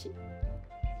ዝፈንላት። እሺ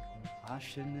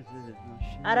አሸንፍ።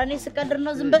 ኧረ እኔ ስቀልድ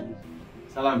ነው። ዝም በል።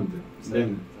 ሰላም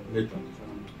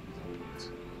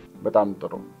በጣም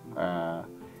ጥሩ።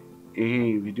 ይሄ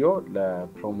ቪዲዮ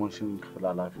ለፕሮሞሽን ክፍል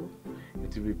ኃላፊው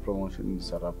የቲቪ ፕሮሞሽን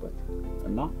እንዲሰራበት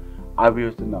እና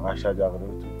አብዮትና አሻጃ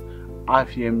አብዮት አፍ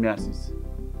የሚያስይዝ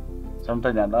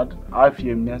ሰምተኛል አይደል? አፍ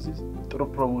የሚያስይዝ ጥሩ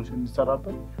ፕሮሞሽን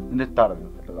እንዲሰራበት እንድታረግ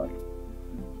እፈልጋለሁ።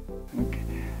 ኦኬ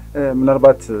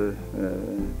ምናልባት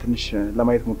ትንሽ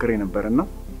ለማየት ሞክሬ ነበርና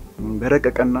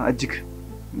በረቀቀና እጅግ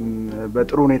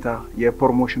በጥሩ ሁኔታ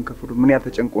የፕሮሞሽን ክፍሉ ምን ያህል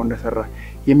ተጨንቆ እንደሰራ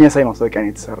የሚያሳይ ማስታወቂያ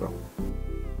ነው የተሰራው።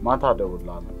 ማታ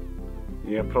እደውልልሃለሁ።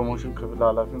 የፕሮሞሽን ክፍል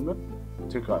ኃላፊውን ግን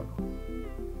ቼክ አድርገው።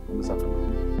 አመሰግናለሁ።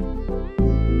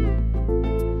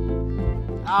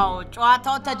 አዎ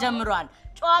ጨዋታው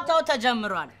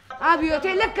ተጀምሯል። አብዮቴ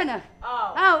ልክ ነህ።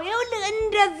 አዎ ይኸውልህ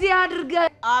እንደዚህ አድርገህ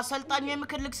አሰልጣኙ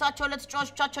የምክር ልግሳቸው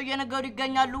ለተጫዋቾቻቸው እየነገሩ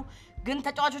ይገኛሉ። ግን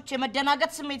ተጫዋቾች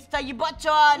የመደናገጥ ስሜት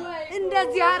ይታይባቸዋል።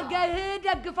 እንደዚህ አድርገህ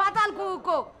ደግፋት አልኩህ እኮ።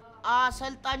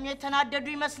 አሰልጣኙ የተናደዱ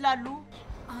ይመስላሉ።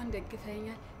 አሁን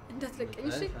ደግፈኛል እንዳትለቀኝ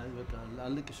እሺ? በቃ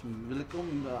አልልቅሽም። ብልቀውም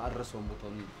አረሰውም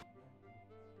ቦታው ነው።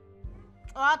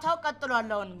 ጨዋታው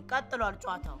ቀጥሏል። አሁንም ቀጥሏል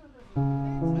ጨዋታው።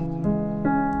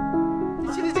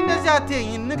 እቺ ልጅ እንደዚህ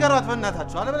አትይኝ፣ ንገሯት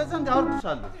በእናታችሁ፣ አለበለዚያ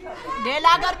እንዳወርድሻለሁ። ሌላ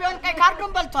ሀገር ቢሆን ቀይ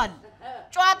ካርዱን በልቷል።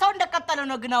 ጨዋታው እንደቀጠለ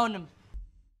ነው ግን አሁንም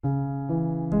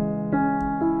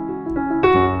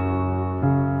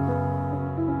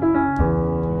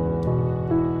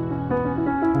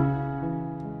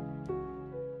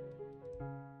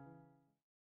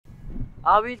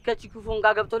አብዮት ከቺኩፎን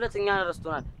ጋር ገብቶለት እኛን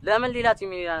ረስቶናል። ለምን ሌላ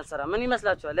ቲም ያንሰራ? ምን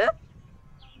ይመስላችኋል?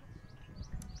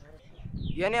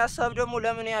 የኔ ሐሳብ ደግሞ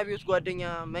ለምን የአብዮት ጓደኛ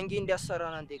መንጌ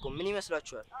እንዲያሰራን አንጠይቀው? ምን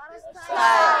ይመስላችኋል?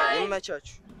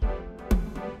 ይመቻችሁ።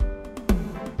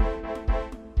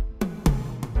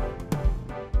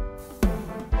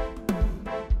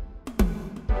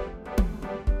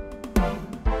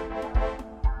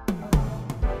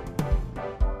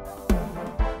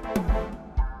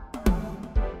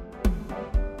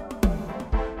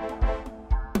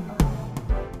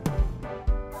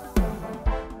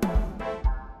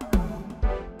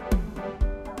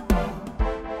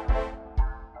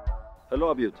 ሄሎ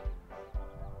አብዮት፣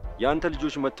 ያንተ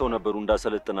ልጆች መጥተው ነበሩ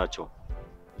እንዳሰለጥናቸው።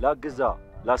 ላግዛ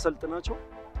ላሰልጥናቸው?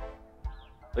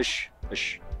 እሺ፣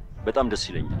 በጣም ደስ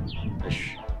ይለኛል። እሺ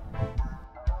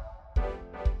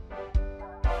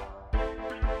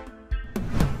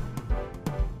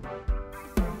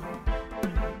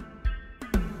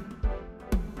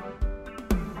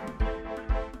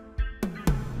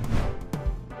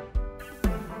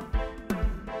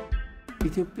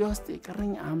ኢትዮጵያ ውስጥ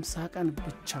የቀረኝ 50 ቀን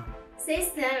ብቻ ነው።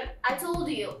 System, I told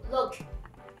you, look,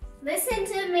 listen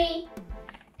to me.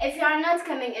 If you are not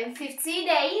coming in 50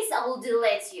 days, I will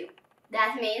delete you.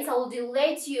 That means I will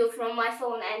delete you from my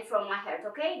phone and from my heart,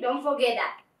 okay? Don't forget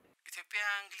that. ኢትዮጵያ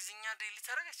እንግሊዝኛ ዴሊት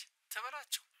አደረገች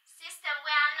ተበላቸው። System,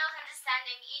 we are not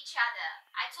understanding each other.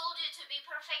 I told you to be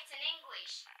perfect in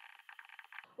English.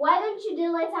 Why don't you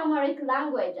delete Amharic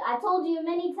language? I told you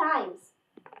many times.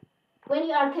 When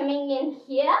you are coming in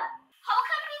here, how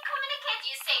can we communicate?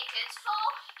 You say kutfo,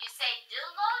 you say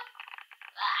download.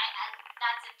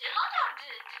 That's a download or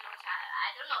download? I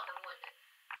don't know the word.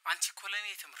 አንቺ እኮ ለኔ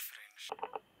የትምህርት ፍሬ ነሽ።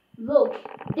 Look,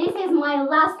 this is my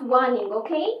last warning,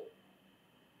 okay?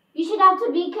 You should have to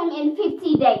be come in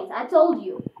 50 days. I told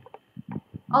you.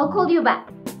 I'll call you back.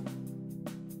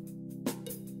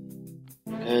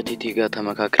 ከቲቲ ጋር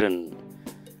ተመካክረን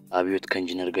አብዮት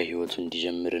ከኢንጂነር ጋር ህይወቱን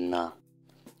እንዲጀምርና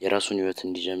የራሱን ህይወት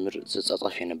እንዲጀምር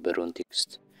ዘጻጻፍ የነበረውን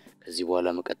ቴክስት ከዚህ በኋላ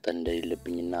መቀጠል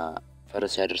እንደሌለብኝና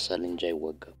ፈረስ ያደርሳል እንጂ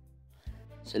አይወጋም።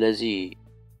 ስለዚህ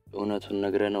እውነቱን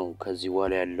ነግረነው ከዚህ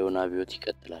በኋላ ያለውን አብዮት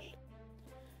ይቀጥላል።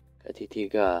 ከቲቲ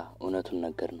ጋር እውነቱን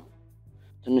ነገርነው።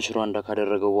 ትንሽ ሩዋንዳ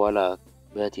ካደረገው በኋላ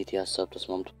በቲቲ ሐሳብ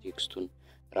ተስማምቶ ቴክስቱን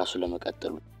ራሱ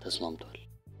ለመቀጠል ተስማምቷል።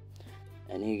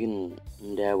 እኔ ግን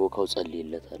እንዳያቦካው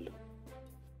ጸልይለታለሁ።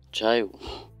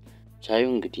 ቻዩ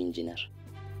እንግዲህ ኢንጂነር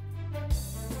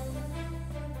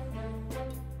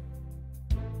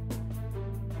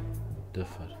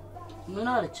ደፋር ምን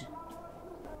አለች?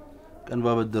 ቀን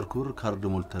ባበደርኩር ካርድ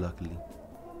ሞልተህ ላክልኝ።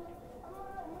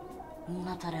 እና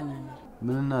ታዲያ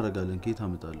ምን እናደርጋለን? ከየት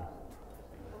አመጣለሁ?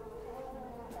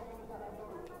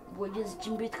 ወይስ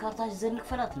ቤት ካርታች ዘንክ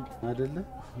ፈላት እንዴ? አይደለ?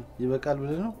 ይበቃል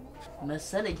ብለህ ነው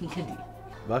መሰለኝ። እንግዲህ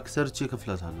ባክሰርቼ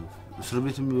ከፍላታለሁ። እስር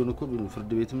ቤትም ቢሆን እኮ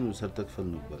ፍርድ ቤትም ሰርተህ ክፈል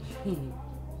ነበር።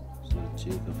 ሰርቼ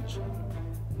ከፍቼ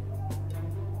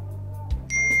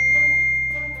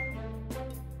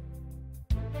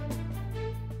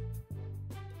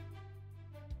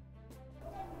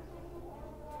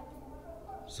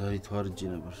ዛሬ ተዋርጄ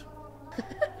ነበር።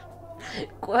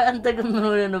 ቆይ አንተ ግን ምን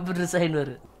ሆነ ነው ብር ሳይኖር?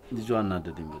 ልጇ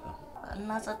አናደደኝ በጣም። እና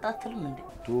ጸጣትልም እንዴ?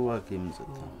 ዱዋክ የምንጸጣ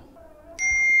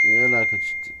የላከች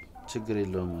ችግር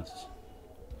የለውም ማለት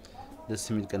ደስ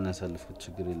የሚል ቀን ያሳልፍኩት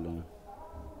ችግር የለውም።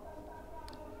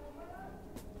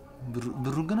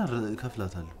 ብሩን ግን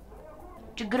ከፍላታለሁ።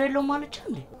 ችግር የለውም ማለት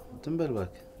እንዴ? ትንበል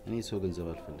እባክህ። እኔ ሰው ገንዘብ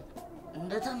አልፈልግም።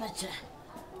 እንደተመቸ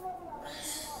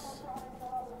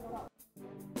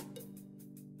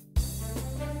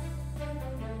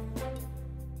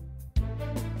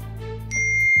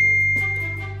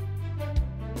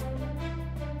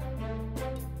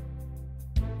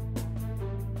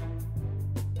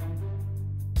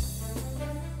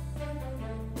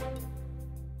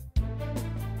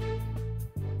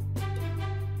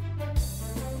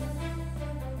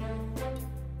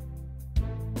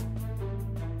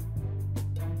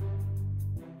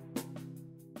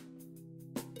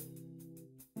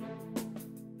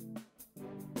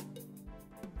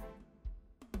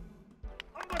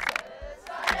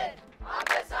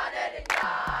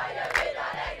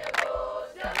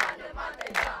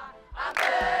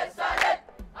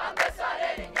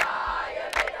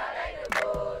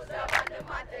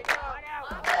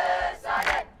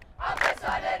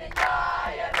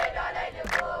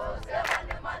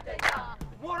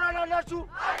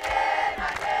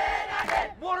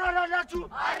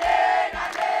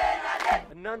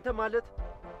እናንተ ማለት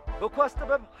በኳስ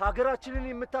ጥበብ ሀገራችንን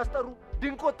የምታስጠሩ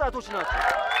ድንቅ ወጣቶች ናችሁ።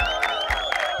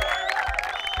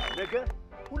 ነገ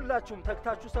ሁላችሁም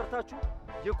ተግታችሁ ሰርታችሁ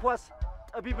የኳስ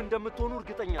ጠቢብ እንደምትሆኑ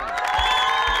እርግጠኛ ነኝ።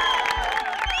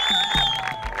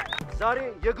 ዛሬ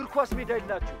የእግር ኳስ ሜዳ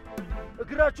የላችሁ።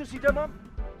 እግራችሁ ሲደማም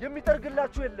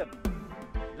የሚጠርግላችሁ የለም።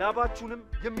 ላባችሁንም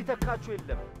የሚተካችሁ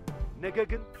የለም። ነገ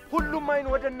ግን ሁሉም አይን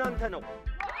ወደ እናንተ ነው።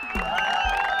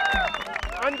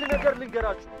 አንድ ነገር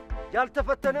ልንገራችሁ፣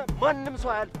 ያልተፈተነ ማንም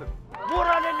ሰው አያልፍም።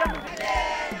 ሞራል የለም እንዴ?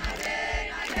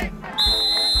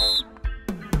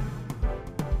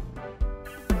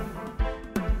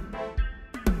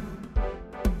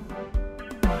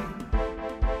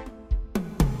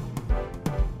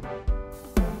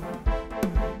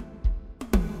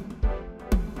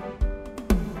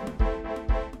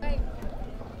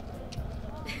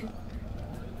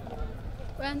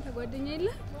 አንተ ጓደኛ የለ?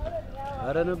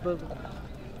 አረ ነበር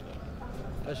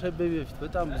ከሸበቤ በፊት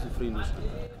በጣም ብዙ ፍሬንዶች ነው።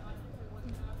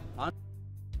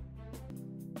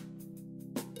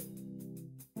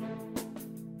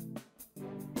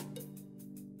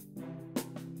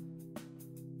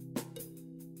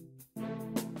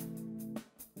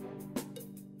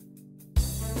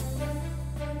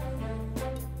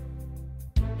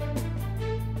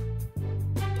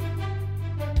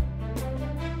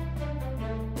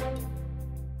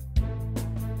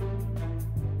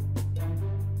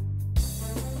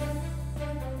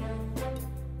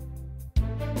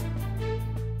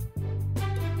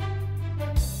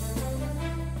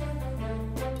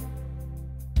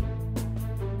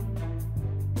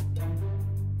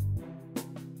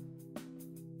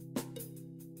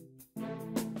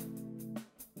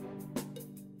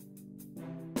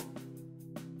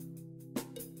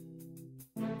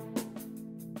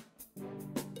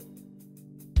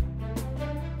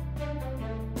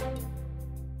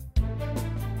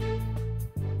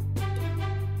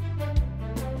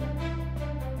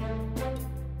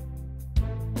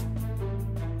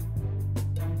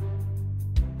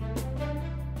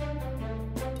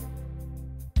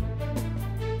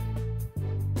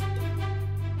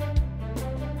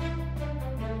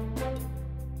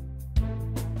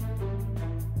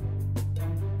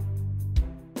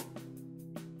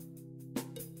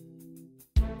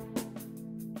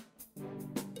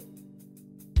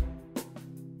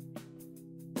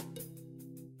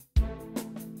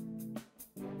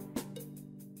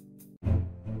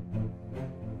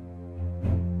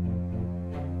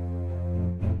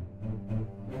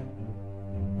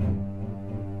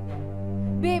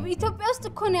 ቤብ ኢትዮጵያ ውስጥ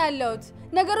እኮ ነው ያለሁት።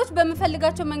 ነገሮች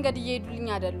በመፈልጋቸው መንገድ እየሄዱልኝ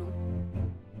አይደሉም።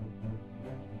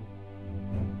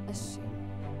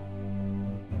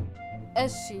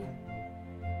 እሺ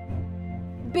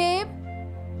ቤብ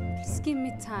please give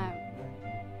me time.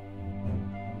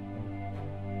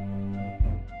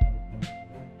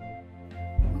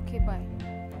 Okay, bye.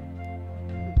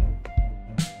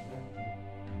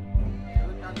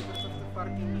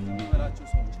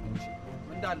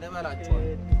 እንዳለ በላቸዋል።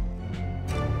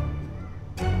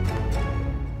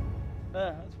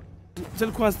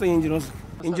 ስልኳን ስጠኝ። ኢንጂነር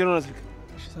ስልክ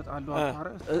እሺ እሰጥሃለሁ። አረ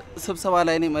ስብሰባ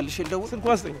ላይ ነኝ። መልሼ ልደውል።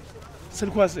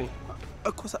 ስልኳን ስጠኝ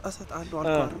እኮ እሰጥሃለሁ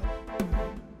አልኳት።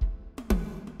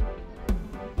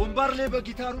 ቦምባር ላይ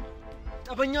በጊታሩ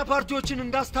ጠበኛ ፓርቲዎችን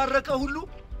እንዳስታረቀ ሁሉ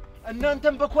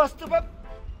እናንተም በኳስ ጥበብ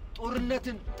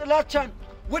ጦርነትን፣ ጥላቻን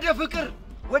ወደ ፍቅር፣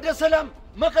 ወደ ሰላም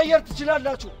መቀየር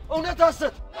ትችላላችሁ። እውነት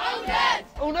ሐሰት?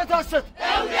 እውነት ሐሰት?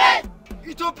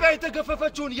 ኢትዮጵያ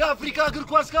የተገፈፈችውን የአፍሪካ እግር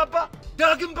ኳስ ካባ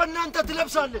ዳግም በእናንተ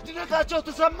ትለብሳለች። ድነቃቸው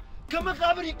ተሰማ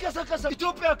ከመቃብር ይቀሰቀሳል።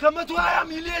 ኢትዮጵያ ከ120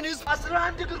 ሚሊዮን ህዝብ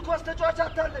 11 እግር ኳስ ተጫዋች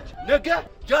አታለች። ነገ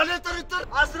ያለ ጥርጥር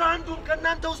 11ዱም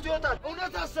ከእናንተ ውስጥ ይወጣል።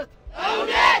 እውነት ሐሰት?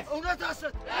 እውነት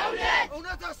ሐሰት?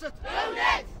 እውነት ሐሰት?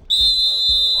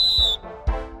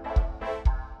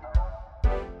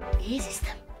 ይሄ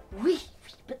ሲስተም ውይ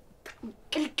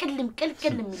ቅልቅልም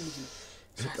የሚል ነው።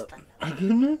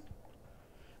 አይገርም?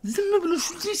 ዝም ብሎ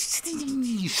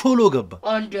ሾሎ ገባ።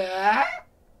 አንደ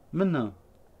ምን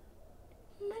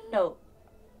ነው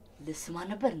ልስማ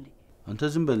ነበር እንዴ? አንተ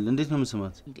ዝም በል። እንዴት ነው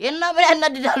የምስማት? እና ምን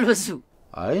ያናድዳል በሱ?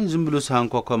 አይ ዝም ብሎ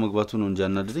ሳንኳኳ መግባቱ ነው እንጂ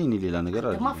ያናድደኝ እኔ ሌላ ነገር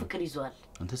አይደለም። ደማ ፍቅር ይዟል።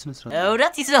 አንተ ስነ ስርዓት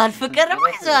እውነት ይዟል። ፍቅርማ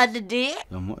ይዟል እንዴ?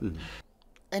 ያሟል።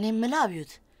 እኔ ምን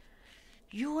አብዮት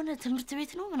የሆነ ትምህርት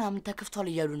ቤት ነው ምናምን ተከፍቷል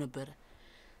እያሉ ነበር።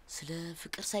 ስለ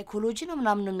ፍቅር ሳይኮሎጂ ነው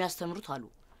ምናምን ነው የሚያስተምሩት አሉ።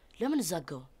 ለምን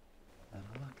እዛጋው?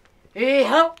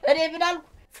 ይሄው እኔ ምን አልኩ?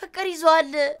 ፍቅር ይዟል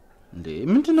እንዴ?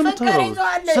 ምንድነው የምታወራው?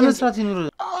 ስነ ስርዓት ይኑር።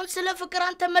 አሁን ስለ ፍቅር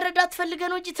አንተ መረዳት ፈልገህ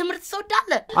ነው እንጂ ትምህርት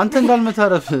ሰውዳለ አንተ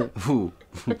እንዳልመታረፍ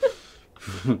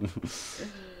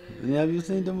እኔ አብዮት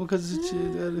ነኝ ደግሞ ከዚች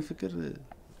ፍቅር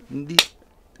እንዲህ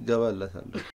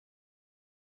ገባላታለሁ።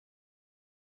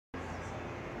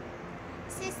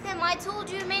 System, I told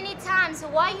you many times.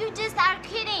 Why you just are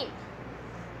kidding?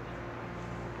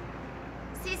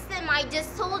 System, I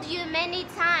just told you many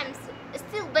times.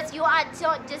 Still, but you are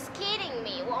just kidding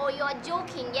me, or you are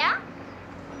joking, yeah?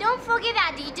 Don't forget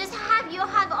that you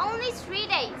have only 3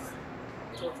 days.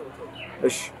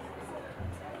 እሺ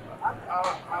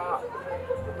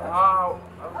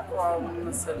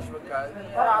መሰልሽ በቃ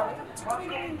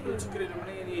ችግር የለም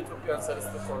እኔ የኢትዮጵያን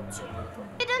ሰለስተ ኮርች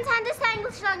You don't understand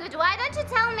English language. Why don't you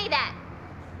tell me that?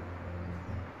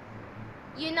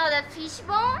 You know the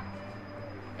fishbone?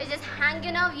 It's just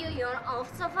hanging off your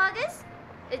esophagus?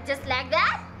 It's just like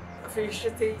that? ፊሽ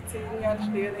ትኛለሽ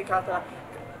ለኔ ካታ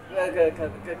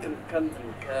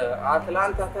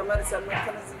ከአትላንታ ተመልሰን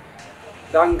መተን እዚህ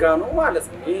ዳንጋኖ ማለት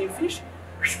ነው ይሄ ፊሽ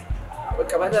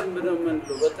በቃ በደንብ ነው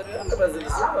የምንለው በጥሬው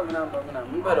በዝልዝ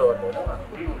በምናምን በለወለ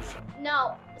No,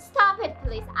 stop it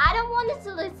please. I don't want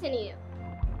to listen to you.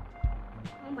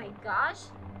 Oh my gosh.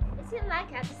 Is it like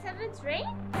at the 7th train?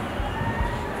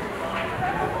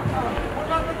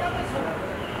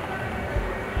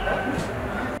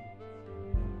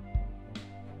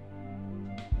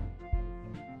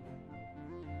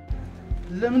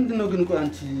 ለምንድን ነው ግን ቆይ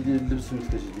አንቺ ልብስ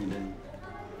የምትገዢልኝ ለኔ?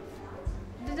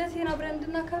 ልደቴን አብረን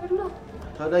እንድናከብር ነው።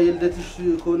 ታዲያ የልደትሽ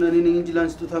ከሆነ እኔ ነኝ እንጂ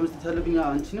ለአንቺ ስጦታ መስጠት ያለብኝ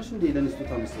አንቺ ነሽ እንዴ? ለኔ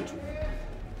ስጦታ መስጠችው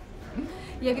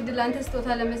የግድ ለአንተ ስጦታ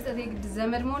ለመስጠት የግድ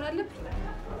ዘመድ መሆን አለብኝ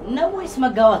ነው ወይስ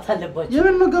መጋባት አለባችሁ?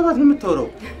 የምን መጋባት ነው የምታወራው?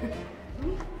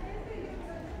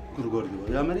 ጉርጓድ ግባ።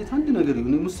 ያ መሬት አንድ ነገር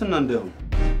ይሁን ሙስና እንዳይሆን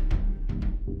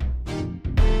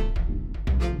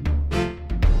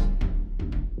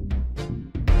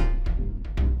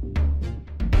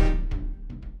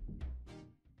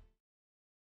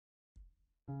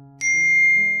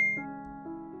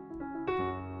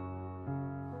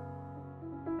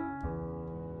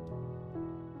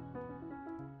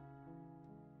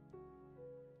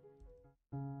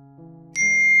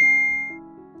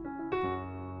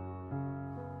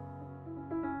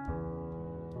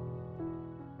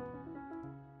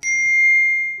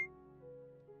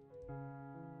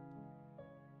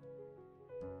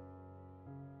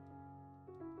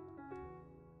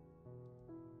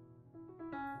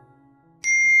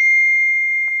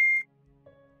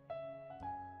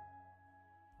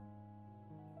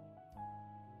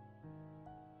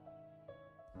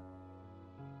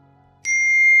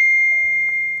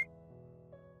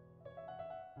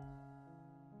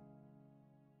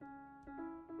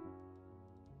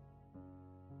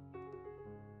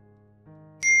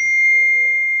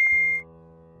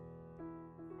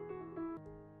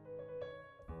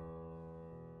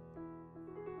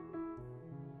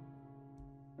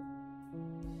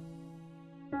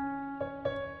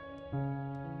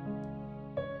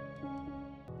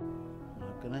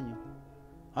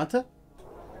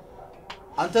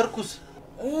አንተ እርኩስ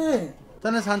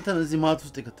ተነስ አንተን እዚህ ማት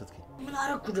ውስጥ የከተትከኝ ምን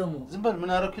አረኩ ደግሞ? ዝም በል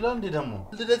ምን አረኩ ይላል እንዴ ደግሞ?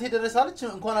 ልደቴ ደረሳለች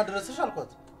እንኳን አደረሰሽ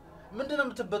አልኳት። ምንድነው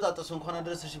የምትበጣጠሰው? እንኳን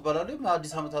አደረሰሽ ይባላል ወይ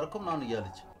አዲስ አመት አረከው ምናምን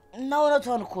እያለች እና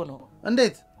እውነቷን እኮ ነው።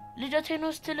 እንዴት ልደቴ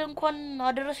ነው ስትል እንኳን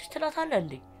አደረሰሽ ትላታለህ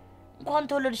እንዴ? እንኳን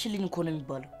ተወለድሽልኝ እኮ ነው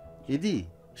የሚባለው። ይዲ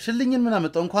ሽልኝን ምን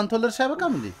አመጣው? እንኳን ተወለድሽ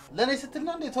አይበቃም እንዴ? ለኔ ስትል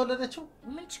ነው እንዴ ተወለደችው?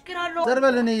 ምን ችግር አለው?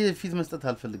 ዘርበል እኔ ፊት መስጠት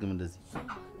አልፈልግም እንደዚህ።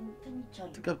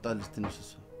 ትቀብጣለች ትንሽ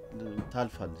እሷ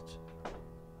ታልፋለች።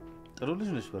 ጥሩ ልጅ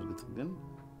ነሽ በርግጥ ግን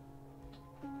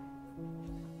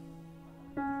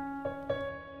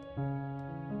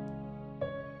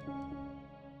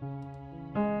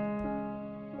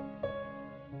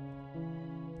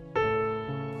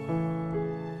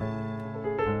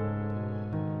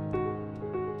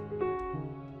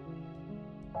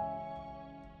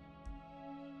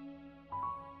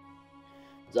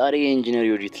ዛሬ የኢንጂነር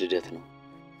ዮዲት ልደት ነው።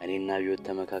 እኔና ቢዮት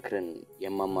ተመካክረን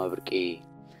የማማ ብርቄ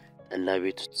ጠላ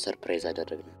ቤት ውስጥ ሰርፕራይዝ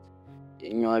አደረግናት።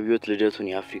 የኛው ቢዮት ልደቱን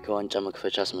የአፍሪካ ዋንጫ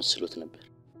መክፈቻ አስመስሎት ነበር።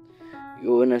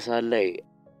 የሆነ ሰዓት ላይ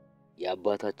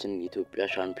የአባታችን ኢትዮጵያ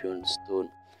ሻምፒዮን ስትሆን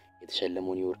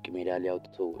የተሸለመውን የወርቅ ሜዳሊያ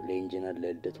አውጥቶ ለኢንጂነር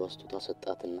ለልደቱ ስጦታ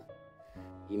ሰጣትና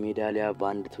የሜዳሊያ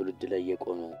በአንድ ትውልድ ላይ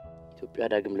የቆመ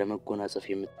ኢትዮጵያ ዳግም ለመጎናጸፍ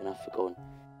የምትናፍቀውን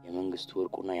የመንግስቱ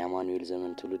ወርቁና የአማኑኤል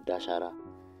ዘመን ትውልድ አሻራ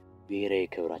ብሔራዊ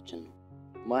ክብራችን ነው።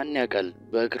 ማን ያውቃል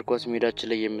በእግር ኳስ ሜዳችን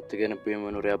ላይ የምትገነባው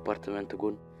የመኖሪያ አፓርትመንት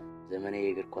ጎን ዘመናዊ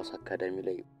የእግር ኳስ አካዳሚ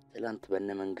ላይ ትላንት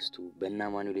በእነ መንግስቱ በእነ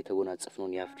አማኑኤል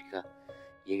የተጎናጸፍነውን የአፍሪካ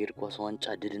የእግር ኳስ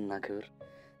ዋንጫ ድልና ክብር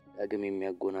ዳግም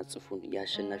የሚያጎናጽፉን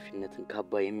የአሸናፊነትን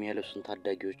ካባ የሚያለብሱን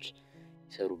ታዳጊዎች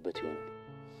ይሰሩበት ይሆናል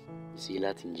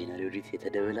ሲላት ኢንጂነር ዮዲት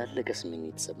የተደበላለቀ ስሜት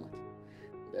የተሰማት።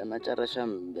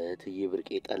 በመጨረሻም በእትዬ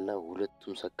ብርቄ ጠላ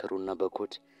ሁለቱም ሰከሩና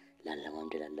በኮድ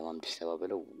ላለማምድ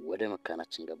ተባብለው ወደ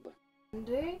መካናችን ገባ።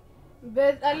 እንዴ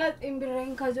በጣላት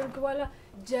እምብረን ካዞርክ በኋላ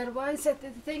ጀርባን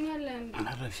ሰጥተኛለህ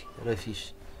ረፊሽ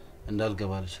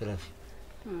እንዳልገባልሽ ረፊ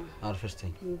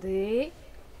አርፈሽተኝ እንዴ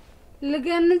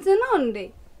ልገንዝ ነው እንዴ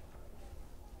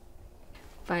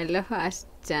ባለፈው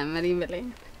አስጀመሪኝ ብለኝ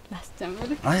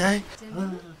ላስጀመሪ አይ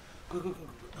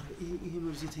ይሄ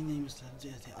መርዜተኛ ይመስላል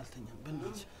ጀቴ አልተኛም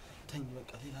በእናትሽ ተኝ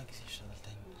በቃ ሌላ ጊዜ ይሻላል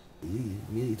ተኝ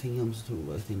የተኛ ምስቱ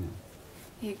ባልተኛ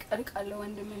ይቀርቃለ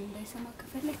ወንድም እንዳይሰማ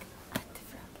ከፈለክ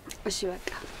አትፍራ እሺ በቃ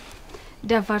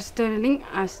ደፋር ስትሆንልኝ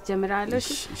አስጀምራለሁ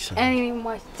እኔ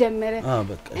ማስጀመረ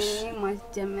በቃ እሺ እኔ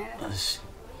ማስጀመረ እሺ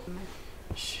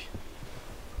እሺ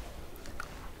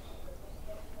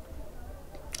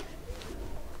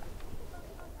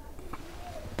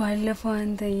ባለፈው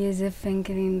አንተ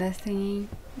የዘፈንክልኝ እንዳስተኛኝ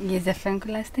የዘፈንኩ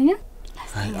ላስተኛ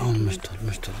አሁን መሽቷል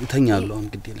እንተኛለሁ አሁን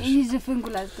ግድ የለሽ የዘፈንኩ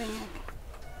ላስተኛ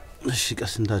እሺ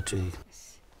ቀስ እንዳትጮይ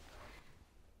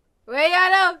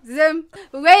ወያለው ዝም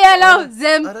ወያለው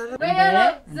ዝም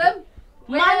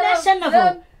ማን ያሸነፈው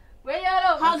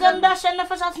ወያለው ሀገር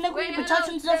እንዳሸነፈ ሳትነግሩኝ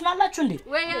ብቻችሁን ትዘፍናላችሁ እንዴ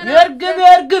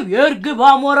የርግብ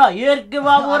አሞራ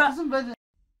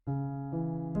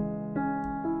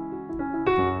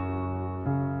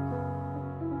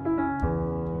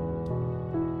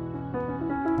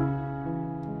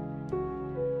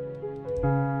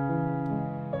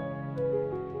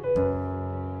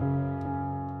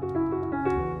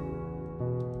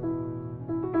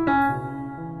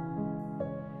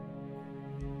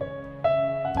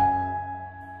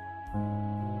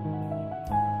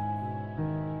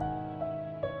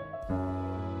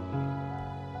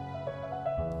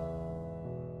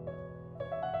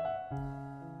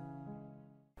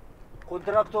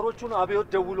ኮንትራክተሮቹን አብዮት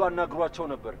ደውሎ አናግሯቸው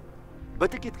ነበር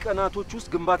በጥቂት ቀናቶች ውስጥ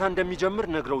ግንባታ እንደሚጀምር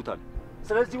ነግረውታል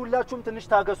ስለዚህ ሁላችሁም ትንሽ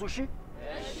ታገሱ እሺ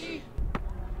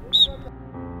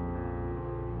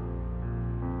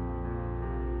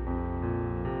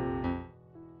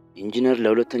ኢንጂነር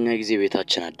ለሁለተኛ ጊዜ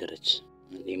ቤታችን አደረች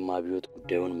እኔም አብዮት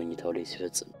ጉዳዩን መኝታው ላይ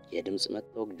ሲፈጽም የድምጽ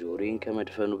መጣው ጆሮዬን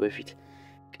ከመድፈኑ በፊት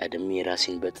ቀድሜ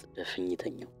ራሴን በጥደፍኝ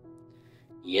ተኛው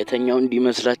የተኛው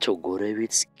እንዲመስላቸው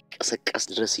ጎረቤት ቀሰቀስ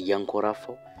ድረስ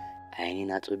ያንኮራፋው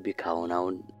አይኔን አጥብቤ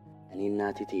ካሁናውን እኔና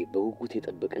ቴቴ በጉጉት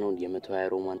የጠበቅነው የ120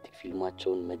 ሮማንቲክ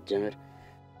ፊልማቸውን መጀመር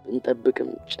እንጠብቅም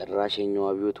ጭራሽኛው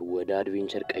አብዮት ወደ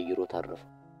አድቬንቸር ቀይሮ ታረፈ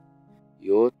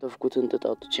የወተፍኩትን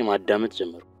ጥጣውጥቼ ማዳመጥ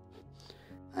ጀመርኩ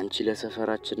አንቺ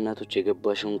ለሰፈራችን እናቶች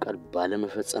የገባሽውን ቃል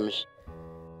ባለመፈጸምሽ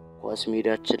ኳስ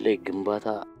ሜዳችን ላይ ግንባታ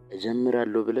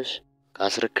እጀምራለሁ ብለሽ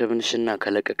ካስረከብንሽና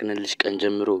ከለቀቅንልሽ ቀን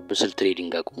ጀምሮ ብስል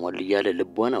ትሬዲንግ አቁሟል እያለ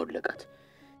ልቧን አውለቃት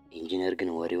ኢንጂነር ግን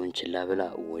ወሬውን ችላ ብላ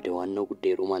ወደ ዋናው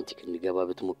ጉዳይ ሮማንቲክ እንዲገባ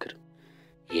ብትሞክር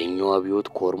የኛው አብዮት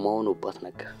ኮርማውን ወጣት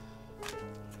ነካ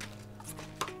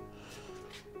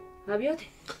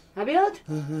አብዮት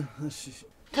እሺ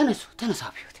ተነሱ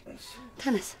አብዮት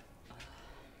ተነስ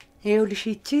ይኸውልሽ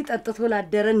እቺ ጠጥቶ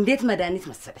ላደረ እንዴት መድኃኒት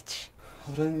መሰለች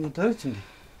አብረን እንታረች እንዴ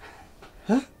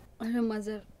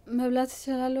ማዘር መብላት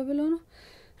ይችላልው ብሎ ነው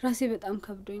ራሴ በጣም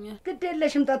ከብዶኛል ግድ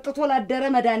የለሽም ጠጥቶ ላደረ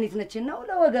መድኃኒት ነችና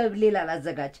ለወገብ ሌላ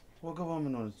ላዘጋጅ ወገባ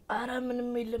ምን ሆነች አረ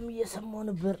ምንም የለም እየሰማው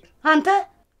ነበር አንተ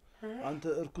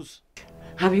እርኩስ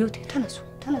አብዮት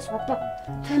ተነሱ አባ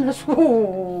ተነሱ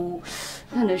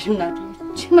እናቴ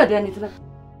እቺ መድኃኒት ነው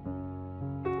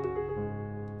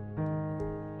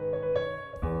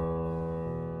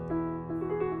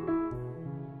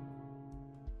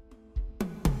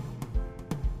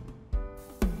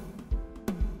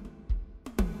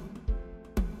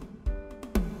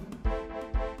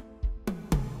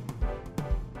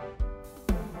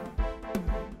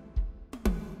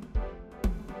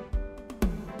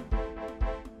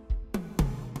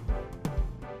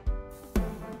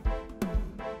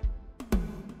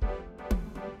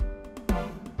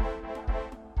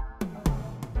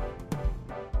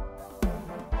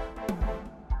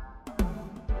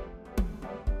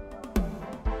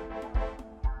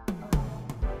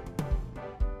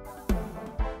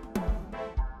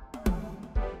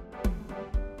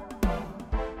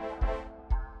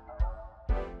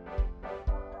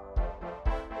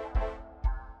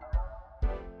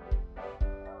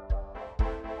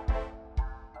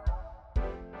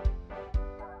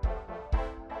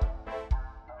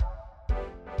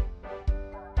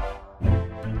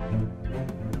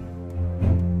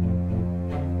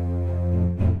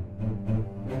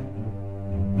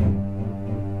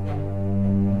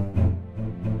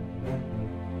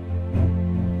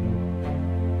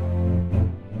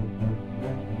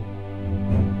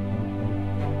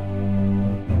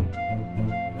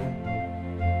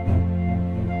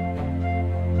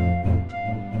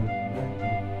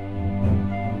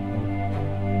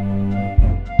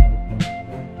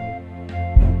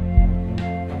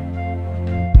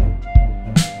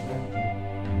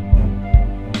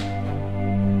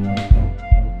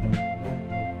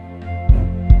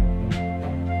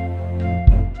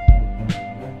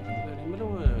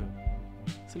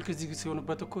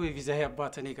ሲሆንበት እኮ የቪዛዬ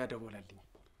አባት እኔ ጋር ደወለልኝ።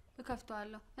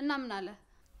 እከፍተዋለሁ እና ምን አለ?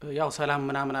 ያው ሰላም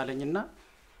ምናምን አለኝና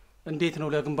እንዴት ነው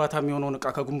ለግንባታ የሚሆነውን እቃ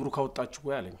ከጉምሩክ አወጣችሁ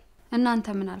ወይ አለኝ። እናንተ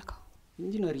ምን አልከው?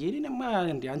 ኢንጂነር የኔንማ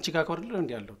እንዴ አንቺ ጋር ቆርደለ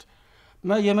እንዴ ያለሁት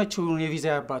የመቼውን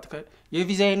የቪዛዬ አባት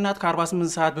የቪዛዬ እናት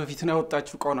ከ48 ሰዓት በፊት ነው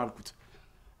ያወጣችሁ እቃውን አልኩት።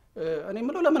 እኔ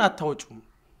ምለው ለምን አታወጩም?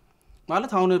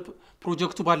 ማለት አሁን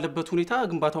ፕሮጀክቱ ባለበት ሁኔታ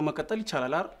ግንባታው መቀጠል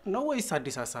ይቻላል አይደል ነው ወይስ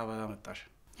አዲስ ሀሳብ አመጣሽ?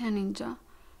 እኔ እንጃ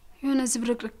የሆነ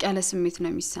ዝብርቅርቅ ያለ ስሜት ነው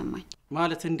የሚሰማኝ።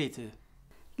 ማለት እንዴት?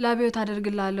 ለአብዮት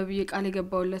አደርግልሃለሁ ብዬ ቃል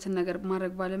የገባውለትን ነገር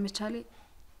ማድረግ ባለመቻሌ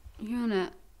የሆነ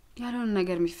ያልሆነ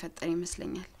ነገር የሚፈጠር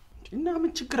ይመስለኛል። እና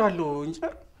ምን ችግር አለው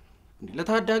ኢንጂነር? እንዴ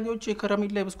ለታዳጊዎች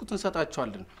የከረሜላ ብስኩት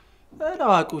እንሰጣቸዋለን።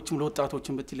 ለአዋቂዎችም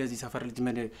ለወጣቶችም ብትይ ለዚህ ሰፈር ልጅ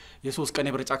ምን የ3 ቀን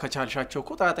የብርጫ ከቻልሻቸው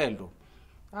እኮ ጣጣ ያለው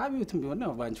አብዮትም ቢሆን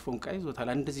ነው ባንቺ ፎንቃ ይዞታል።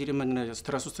 እንደዚህ ለምን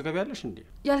ስትረስ ውስጥ ትገቢያለሽ እንዴ?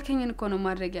 ያልከኝን እኮ ነው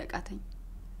ማድረግ ያቃተኝ።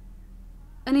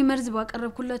 እኔ መርዝ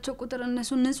ባቀረብኩላቸው ቁጥር እነሱ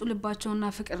ንጹህ ልባቸውና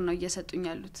ፍቅር ነው እየሰጡኝ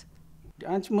ያሉት።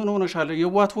 አንቺ ምን ሆነሻል?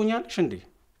 የዋት ሆኛለሽ እንዴ?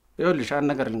 ይኸውልሽ አንድ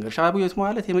ነገር ልንገርሽ፣ አብዮት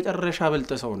ማለት የመጨረሻ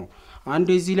በልጥ ሰው ነው። አንዴ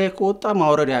እዚህ ላይ ከወጣ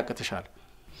ማውረድ ያቅትሻል።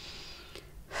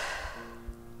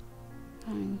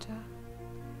 እንጃ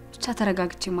ብቻ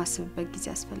ተረጋግቼ ማስብበት ጊዜ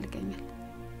ያስፈልገኛል።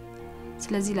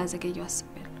 ስለዚህ ላዘገየው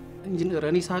አስቤያለሁ። ኢንጂነር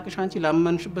እኔ ሳቅሽ አንቺ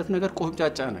ላመንሽበት ነገር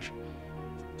ቆፍጫጫ ነሽ።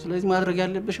 ስለዚህ ማድረግ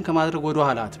ያለብሽን ከማድረግ ወደ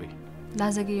ኋላ አትበይ።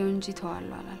 ላዘገየው እንጂ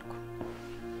ተዋለሁ አላልኩ።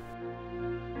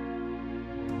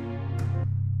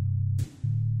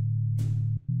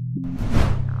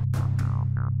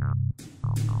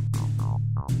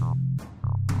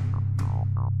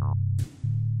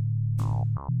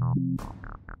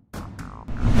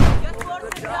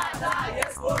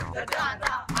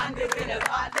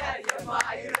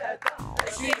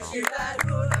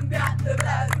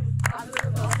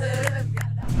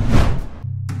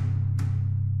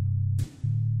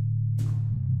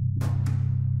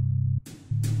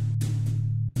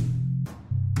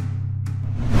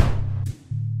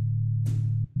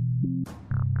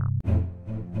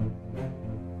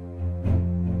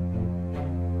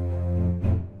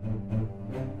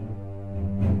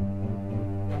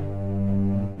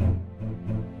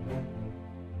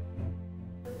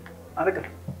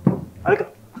 አለቀ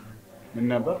ምን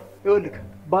ነበር? ይኸውልህ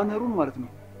ባነሩን ማለት ነው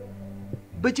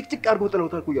በጭቅጭቅ አድርገው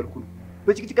ጥለውታል እኮ እያልኩ ነው።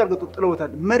 በጭቅጭቅ አድርገው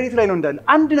ጥለውታል። መሬት ላይ ነው እንዳለ፣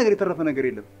 አንድ ነገር የተረፈ ነገር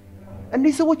የለም።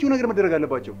 እነዚህ ሰዎች የሆነ ነገር መደረግ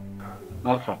አለባቸው።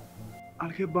 መልካም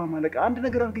አልገባህም አለቃ? አንድ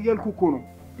ነገር አድርግ እያልኩ እኮ ነው።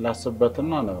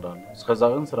 ላስብበትና እነግርሃለሁ። እስከዛ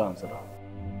ግን ስራ እንስራ።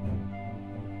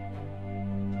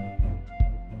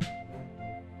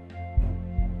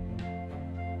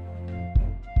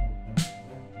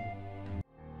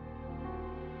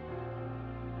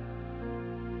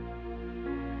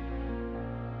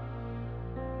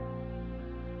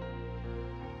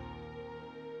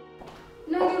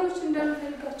 ነገሮች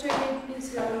እንደምፈልጋቸው የሚሄዱልኝ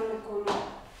ስላልሆነ እኮ ነው።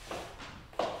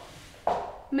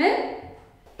 ምን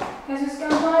ከ3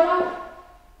 ቀን በኋላ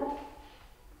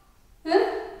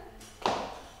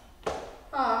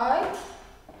አይ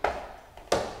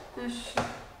እሺ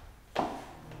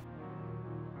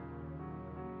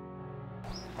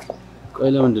ቆይ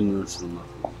ለምንድን ነው እሱማ?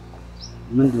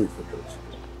 ምንድን ነው የተፈጠረው?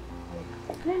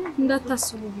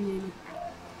 እንዳታስቡ ብዬ ነው።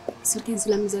 ስልኬን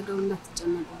ስለሚዘጋው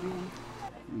እንዳትጨነቁ ብዬ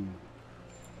ነው።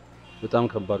 በጣም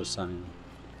ከባድ ውሳኔ ነው።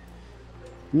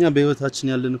 እኛ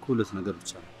በህይወታችን ያለን እኮ ሁለት ነገር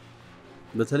ብቻ ነው።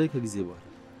 በተለይ ከጊዜ በኋላ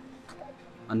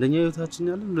አንደኛ ህይወታችን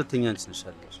ያለን፣ ሁለተኛ አንቺ ነሽ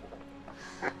ያለሽ።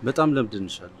 በጣም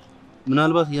ለምድንሻል።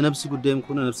 ምናልባት የነፍስ ጉዳይም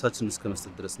ከሆነ ነፍሳችንን እስከ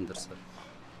መስጠት ድረስ እንደርሳለን።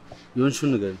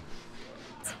 የሆንሽውን ንገሪኝ።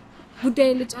 ጉዳይ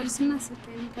ልጨርስና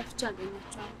ስልኬን ከፍቼ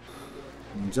አገኛቸዋለሁ።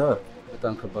 እንጃ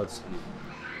በጣም ከባድ ውሳኔ ነው።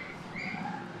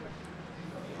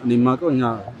 እኔ የማውቀው እኛ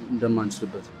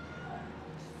እንደማንችልበት ነው።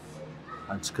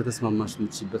 አንቺ ከተስማማሽ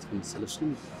የምትችይበት ከመሰለሽ ግን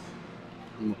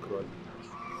እንሞክረዋለን።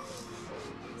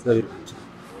 እግዚአብሔር ይመስገን።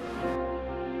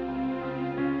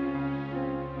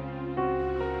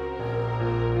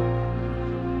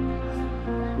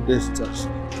 ጉዳይሽ ጨርሽ።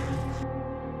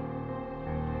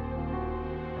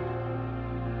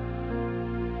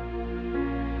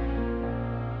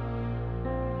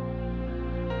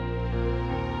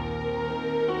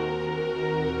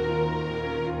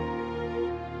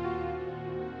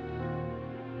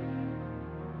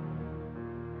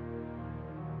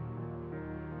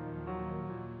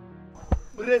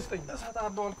 ብሬስጠኝ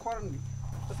እሰጣለሁ አልኩህ አይደል?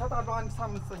 እሰጣለሁ። አንድ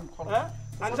ሳምንት ስጠኝ እኮ ነው።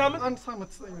 አንድ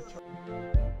ሳምንት ስጠኝ ብቻ።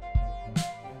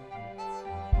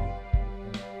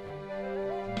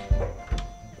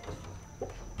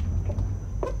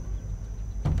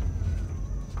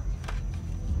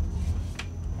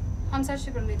 ሀምሳ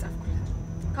ሺህ ብር ነው የጻፍኩት።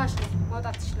 ካሽ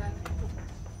ማውጣት ትችላለህ።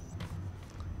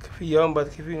 ክፍያውን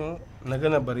ባትከፊ ነው ነገ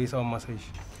ነበር ሂሳቡን ማሳይሽ።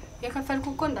 የከፈልኩ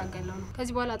እኮ እንዳገለው ነው።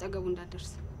 ከዚህ በኋላ አጠገቡ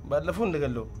እንዳደርስ። ባለፈው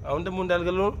እንደገለው አሁን ደግሞ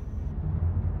እንዳልገለው ነው።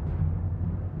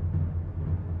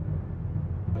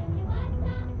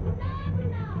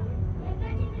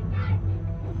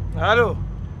 ሄሎ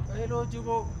ሄሎ ጅቦ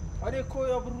እኔ እኮ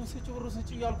ያው ብሩን ስጪ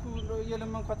እያልኩ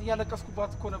እየለመንኳት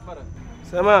እያለቀስኩባት እኮ ነበረ።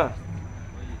 ስማ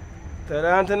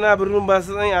ትናንትና ብሩን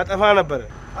ባሰጠኝ አጠፋ ነበረ።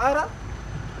 ኧረ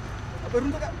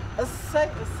ብሩን እሰይ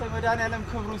መድኃኒዓለም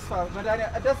ክብሩ ይስፋ።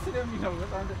 መድኃኒዓለም ደስ ነው የሚለው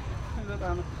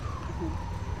በጣም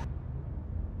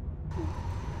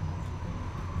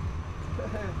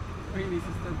ወይኔ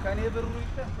ሲስተም ከኔ ብሩ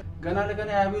ገና ለገና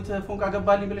የአብዮት ፎንቃ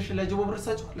ገባልኝ ብለሽ ለጅቦ ብር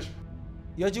ትሰጪዋለሽ?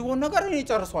 የጅቦን ነገር እኔ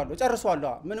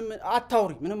ጨርሷለሁ። ምንም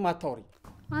አታውሪ።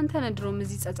 አንተ ነህ ድሮም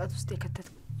እዚህ ጸጸት ውስጥ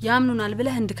የከተትክ። ያምኑናል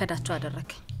ብለህ እንድከዳቸው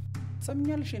አደረክ።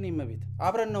 ሰምኛለሽ? እኔ መቤት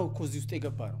አብረን ነው እኮ እዚህ ውስጥ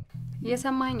የገባ ነው።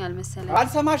 የሰማኸኝ አልመሰለኝ።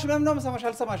 አልሰማሽም? ለምን ነው የምሰማሽ?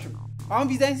 አልሰማሽም? አሁን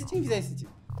ቪዛይን ስጪኝ።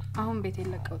 አሁን ቤቴን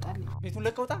ለቀውጣልኝ። ቤቱን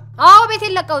ለቀውጣ? አዎ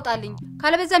ቤቴን ለቀውጣልኝ።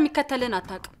 ካለበዛ የሚከተልን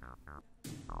አታውቅም።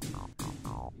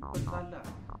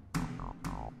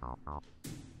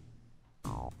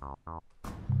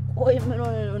 ቆይ ምን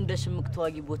ሆነ ነው እንደ ሽምቅ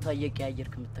ተዋጊ ቦታ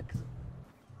እየቀያየርክ የምትተክዘው?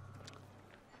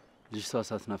 ልጅቷ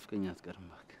ሳትናፍቀኝ አትቀርም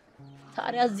እባክህ።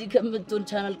 ታዲያ እዚህ ከምትሆን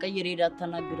ቻናል ቀይር ሄዳ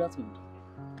አታናግራት ነው?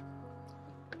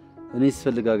 እኔ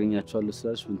ስፈልግ አገኛቸዋለሁ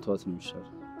ስላልሽ ብንተዋት ነው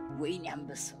የሚሻለው። ወይኔ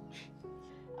አንበሳ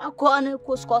አኳን እኮ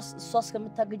እሷ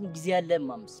እስከምታገኝ ጊዜ ያለ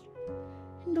ማምስል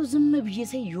እንደው ዝም ብዬ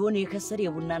ሳይ የሆነ የከሰረ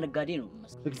የቡና ነጋዴ ነው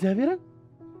መስል። እግዚአብሔርን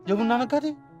የቡና ነጋዴ?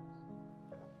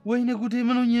 ወይኔ ጉዴ!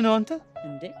 ምን ሆኜ ነው አንተ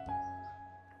እንዴ?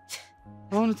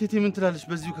 አሁን ቴቴ ምን ትላለች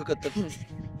በዚሁ ከቀጠልሽ?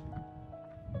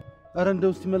 አረ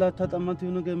እንደው እስቲ መላ ታጣማት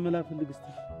የሆነ ነገር መላ ፈልግ እስቲ።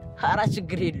 ኧረ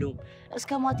ችግር የለውም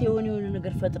እስከ ማታ የሆነ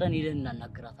ነገር ፈጥረን ሄደን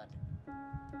እናናግራታለን።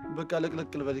 በቃ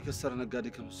ለቅለቅ ልበል የከሰረ ነጋዴ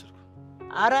ከመሰልኩ።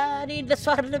 ኧረ እኔ እንደሱ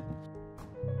አይደለም።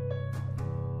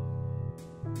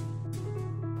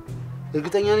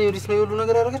 እርግጠኛ ነኝ ወዲት ነው የሁሉ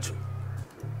ነገር ያደረገችው?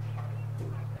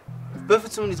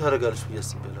 በፍጹም እንዴት ታደርጋለች ብዬ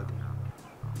አስቤ አላውቅም።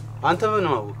 አንተ ምን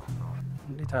ማወቅ?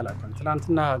 እንዴት አላውቅም።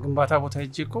 ትናንትና ግንባታ ቦታ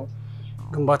ሄጄ እኮ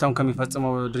ግንባታውን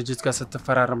ከሚፈጽመው ድርጅት ጋር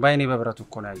ስትፈራረም ባይኔ በብረቱ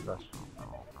እኮ ነው ያየኋት።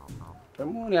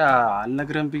 ደግሞ እኔ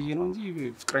አልነግረም ብዬ ነው እንጂ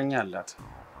ፍቅረኛ አላት።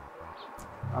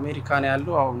 አሜሪካ ነው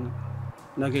ያለው። አሁን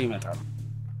ነገ ይመጣል።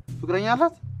 ፍቅረኛ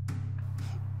አላት?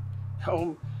 ያው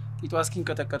ቂጧ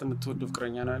እስኪንቀጠቀጥ የምትወደው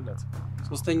ፍቅረኛ ነው ያላት።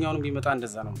 ሶስተኛውንም ቢመጣ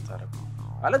እንደዛ ነው የምታደርገው።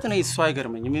 ማለት እኔ እሱ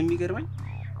አይገርመኝም። የሚገርመኝ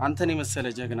አንተን የመሰለ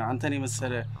ጀግና፣ አንተን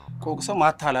የመሰለ ቆቅ ሰው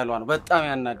ማታላሏ ነው በጣም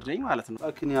ያናድደኝ ማለት ነው።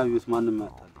 አክኒ አብዮት ማንንም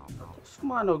ያታል።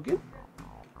 እሱማ ነው ግን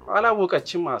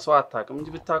አላወቀችም። ሰው አታውቅም እንጂ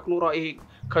ብታውቅ ኖሮ ይሄ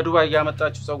ከዱባይ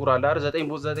ያመጣችው ጸጉር አለ አይደል?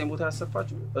 9 ቦታ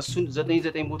ያሰፋችው እሱን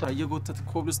 9 ቦታ እየጎተት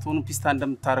ኮብልስቶኑ ፒስታ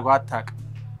እንደምታደርገው አታውቅም።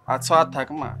 ሰው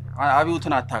አታውቅም።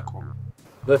 አብዮትን አታውቀውም።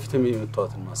 በፊትም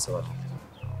የመጣዋትን ማሰባል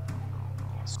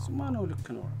እሱማ ነው ልክ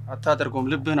ነው። አታደርገውም።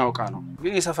 ልብህን አውቃ ነው።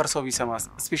 ግን የሰፈር ሰው ቢሰማ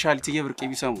ስፔሻሊቲ የብርቄ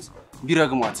ቢሰሙስ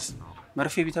ቢረግሟትስ?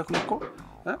 መርፌ ቢተክሉ እኮ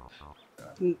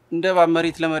እንደ ባብ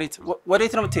መሬት ለመሬት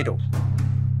ወዴት ነው የምትሄደው?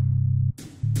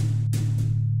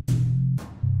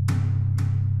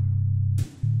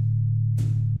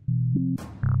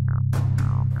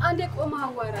 አንዴ ቆማ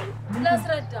አዋራኝ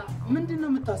ላስረዳ። ምንድነው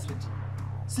የምታስረጂ?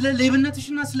 ስለ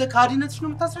ሌብነትሽና ስለ ካዲነትሽ ነው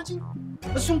የምታስረጂኝ?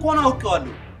 እሱን እንኳን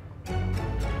አውቀዋለሁ።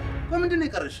 በምንድነው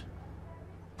የቀረሽ?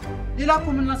 ሌላ እኮ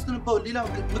የምናስገነባው ሌላ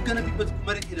መገነቢበት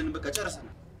መሬት ሄደን በቃ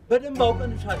ጨርሰናል። በደንብ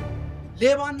አውቀንሻል።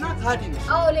 ሌባና ካዲ ነሽ።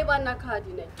 አዎ ሌባና ካዲ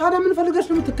ነኝ። ታዲያ ምን ፈልገሽ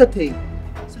ነው የምትከተይኝ?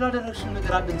 ስላደረግሽን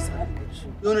ነገር አለ ምሳሌ ነሽ።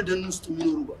 የሆነ ደን ውስጥ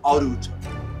የሚኖሩ አውሬዎች አሉ።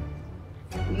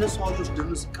 እነሱ አውሬዎች ደኑ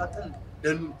ሲቃጠል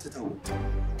ደኑ ትተው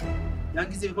ያን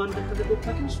ጊዜ በማን እንደተደረገው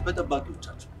ታውቂያለሽ?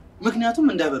 በጠባቂዎቻቸው። ምክንያቱም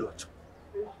እንዳይበሏቸው።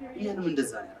 ይሄንም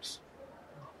እንደዛ ነው ያልሽ።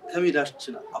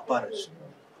 ከሜዳችን አባረርሽ።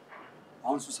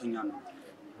 አሁን ሱሰኛ ነው።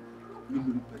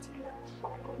 ምንብሉበት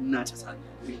እናጨሳለን፣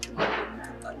 እንቅማለን፣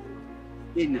 እንጠጣለን።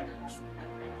 ይሄን ያልሽ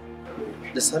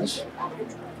ደስ አለሽ?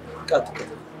 ቃጥቀጥ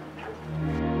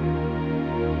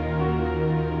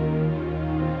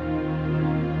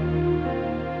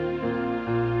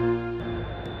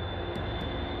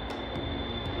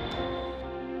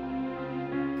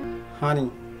ሃኒ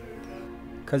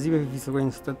ከዚህ በፊት ወይን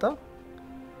ስጠጣ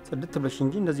ጽድት ብለሽ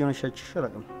እንጂ እንደዚህ ሆነሽ አይቼሽ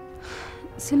አላውቅም።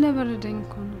 ስለበረደኝ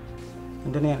እኮ ነው።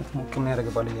 እንደኔ አይነት ሞቅ የሚያደርግ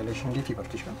ባል እያለሽ እንዴት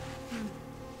ይበርድሻል?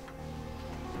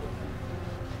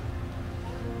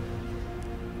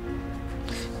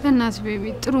 በእናትህ ቤቢ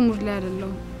ጥሩ ሙድ ላይ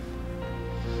አይደለሁም።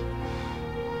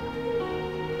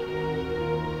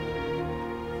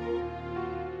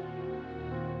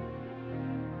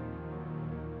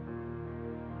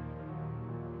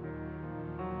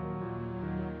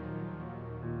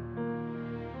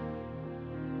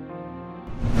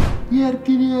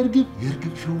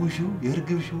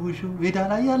 የርግብ ሽውሽው ሜዳ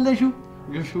ላይ ያለሽው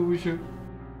ግሽውሽው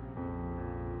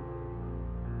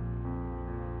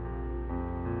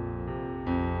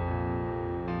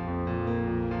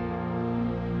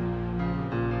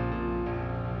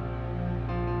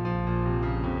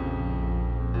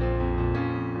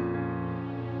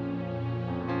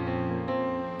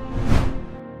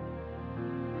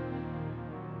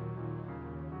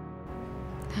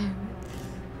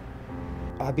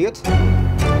አብዮት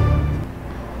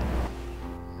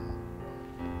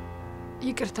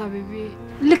ይቅርታ ቤቢ፣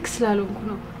 ልክ ስላልሆንኩ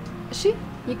ነው። እሺ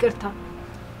ይቅርታ።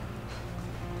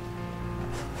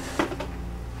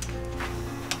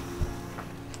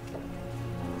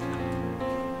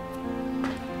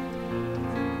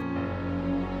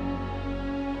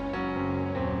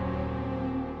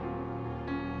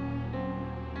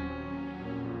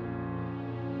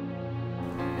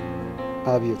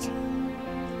 አብዮት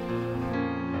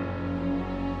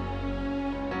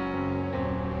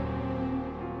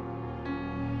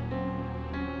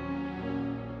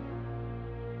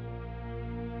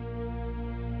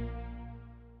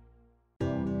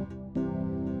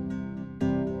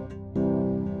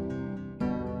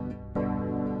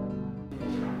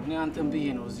አንተም ብዬ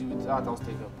ነው እዚህ ጣጣ ውስጥ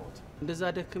የገባሁት። እንደዛ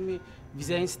ደክሜ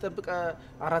ቪዛዬን ስጠብቅ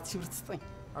 4000 ብር ትስጠኝ።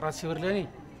 4000 ብር ለኔ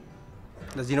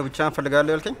ለዚህ ነው ብቻ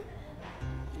እንፈልጋለሁ ያልከኝ?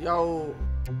 ያው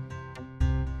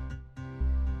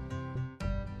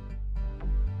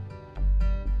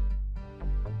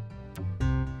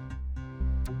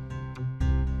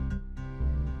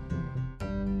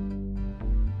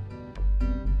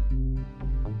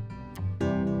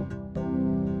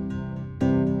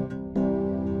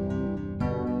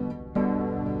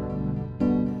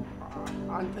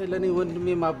ለኔ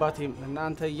ወንድሜም አባቴም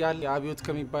እናንተ እያለ አብዮት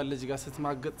ከሚባል ልጅ ጋር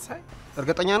ስትማገጥ ሳይ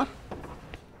እርግጠኛ ነህ?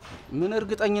 ምን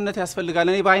እርግጠኝነት ያስፈልጋል?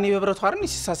 እኔ በአይኔ በብረቱ አይደል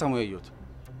ሲሳሳሙ ያየሁት።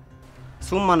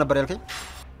 ስሙ ማን ነበር ያልከኝ?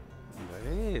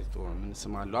 ምን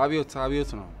ስም አለው? አብዮት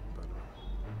ነው።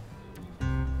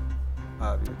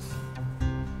 አብዮት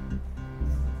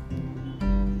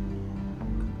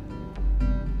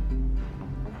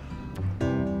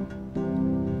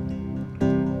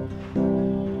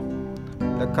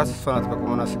ለካስ እሷ ናት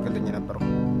በቁመና ስትገልኝ የነበረው።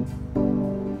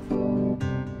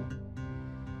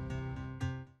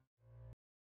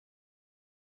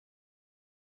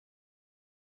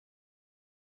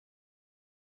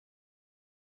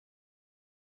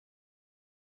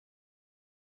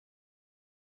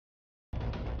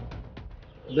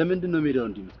 ለምንድን ነው ሜዳው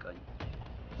እንዲህ የምትቃኝ?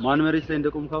 ማን መሬት ላይ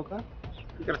እንደቆም ካውቃል?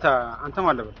 ይቅርታ አንተ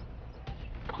ማን ለበል?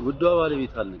 ውዷ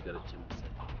ባለቤት አልነገረችም።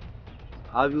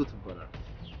 አብዮት ይባላል።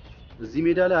 እዚህ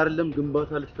ሜዳ ላይ አይደለም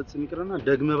ግንባታ ልትፈጽም ይቅርና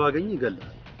ደግመ ባገኝ ይገላል።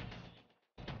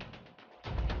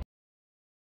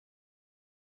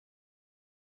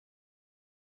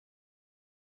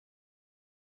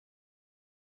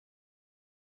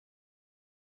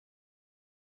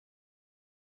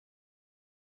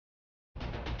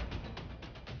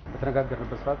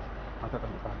 በተነጋገርንበት ሰዓት አንተ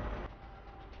ጠብቀሃል።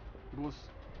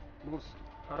 ቦስ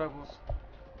ኧረ ቦስ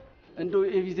እንደው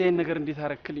የቪዛዬን ነገር እንዴት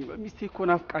አረክልኝ? ሚስቴ እኮ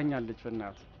ናፍቃኛለች።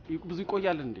 በእናትህ ብዙ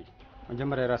ይቆያል እንዴ?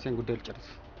 መጀመሪያ የራሴን ጉዳይ ልጨርስ።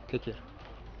 ቴክ ኬር።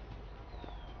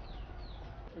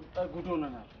 ጉድ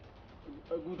ሆነናል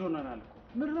እኮ።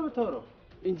 ምንድን ነው የምታወራው?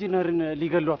 ኢንጂነርን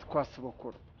ሊገሏት እኮ አስበው እኮ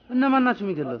ነው። እነማን ናቸው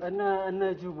የሚገሏት? እነ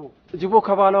ጅቦ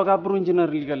ከባሏ ጋር አብሮ ኢንጂነር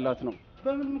ሊገላት ነው።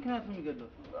 በምን ምክንያት ነው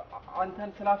የሚገሏት?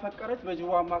 አንተን ስላፈቀረች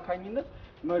በጅቦ አማካኝነት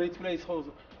መሬቱ ላይ ሰው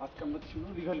አስቀምጥሽ ብሎ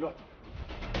ሊገሏት ነው።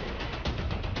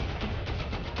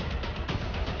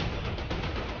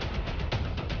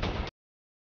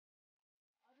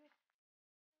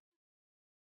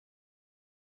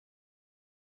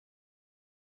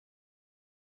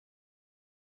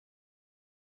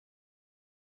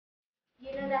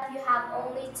 You know that you have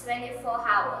only 24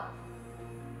 hours.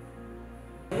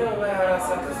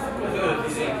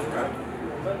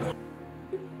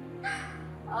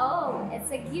 Oh,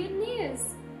 it's a good news.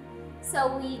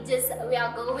 So we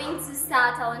are going to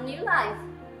start our new life.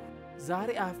 ዛሬ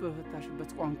አፍ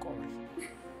በፈታሽበት ቋንቋ ወሬ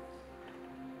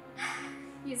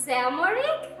You say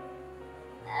Amharic?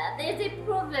 There's a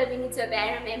proverb in Ethiopia,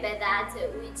 I remember that,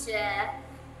 which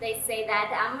they say that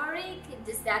Amharic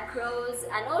just that crows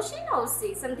an ocean or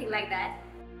sea, something like that.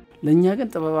 ለእኛ ግን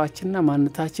ጥበባችንና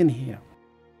ማንነታችን ይሄ ነው።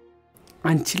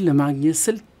 አንቺን ለማግኘት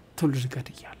ስል ትውልድ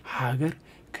ገድያለሁ፣ ሀገር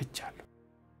ክጃለሁ፣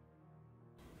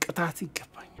 ቅጣት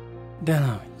ይገባኛል። ደህና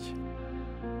ነች።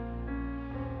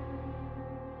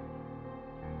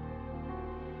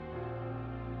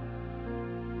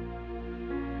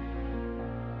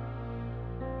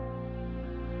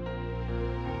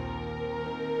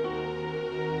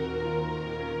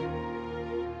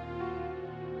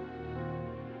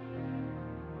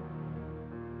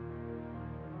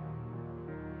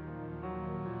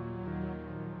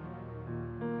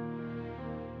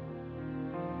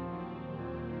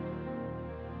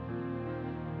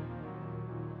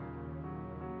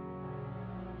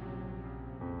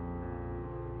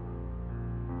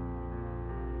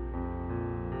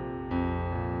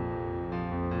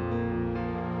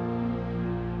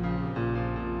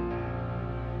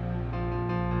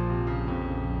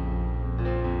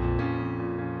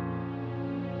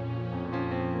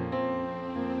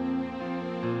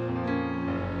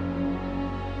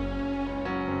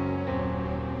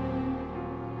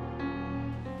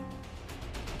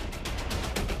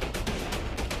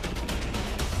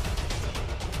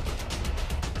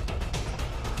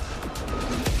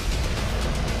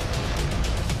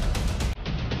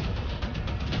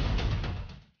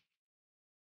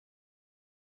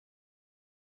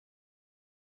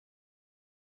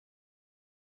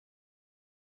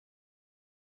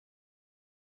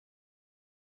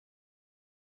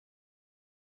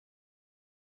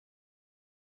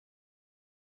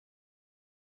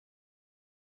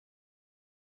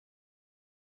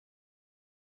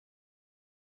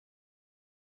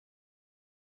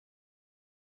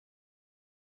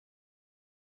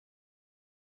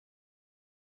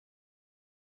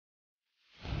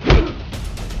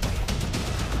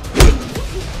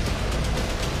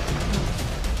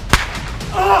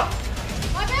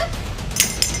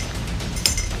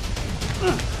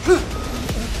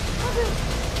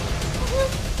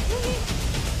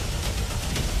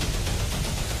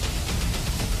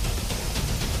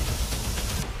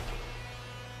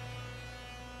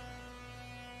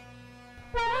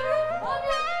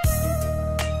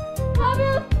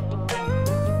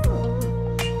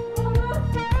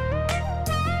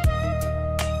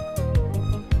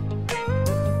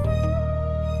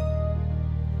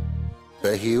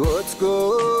 በሕይወት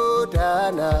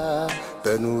ጎዳና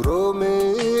በኑሮ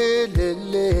ምልልስ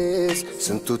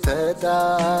ስንቱ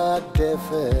ተጣደፈ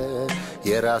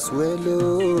የራስ ውሎ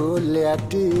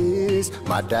ሊያድስ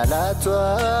ማዳላቷ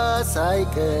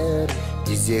ሳይቀር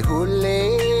ጊዜ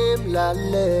ሁሌም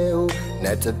ላለው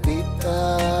ነጥብ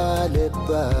ይጣልባት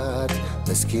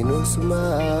ምስኪኑስ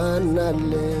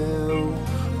ማናለው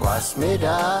ኳስ ሜዳ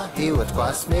ሕይወት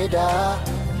ኳስ ሜዳ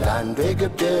ላንዱ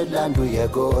የግብድ ላንዱ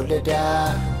የጎልዳ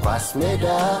ኳስ ሜዳ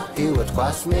ሕይወት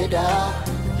ኳስ ሜዳ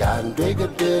ላንዱ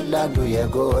የግብድ ላንዱ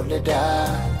የጎልዳ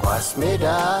ኳስ ሜዳ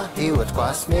ሕይወት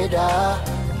ኳስ ሜዳ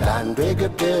ላንዱ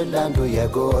የግብድ ላንዱ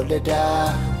የጎልዳ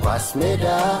ኳስ ሜዳ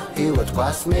ሕይወት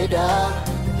ኳስ ሜዳ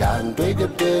ላንዱ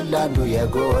የግብድ ላንዱ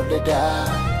የጎልዳ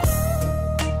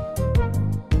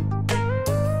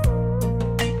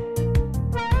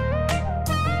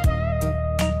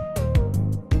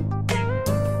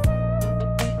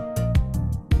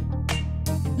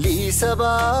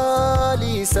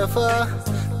ሊሰፋ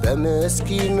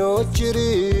በመስኪኖች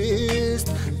ርስት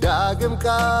ዳግም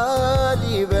ቃል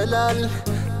ይበላል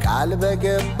ቃል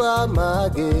በገባ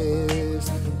ማግስት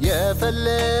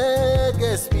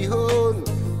የፈለገስ ቢሆን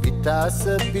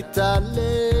ቢታሰብ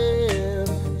ቢታለም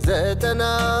 90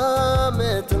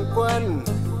 ዓመት እንኳን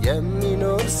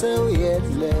የሚኖር ሰው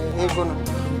የለም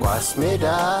ኳስ ሜዳ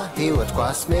ሕይወት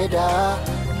ኳስ ሜዳ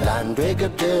ላንዱ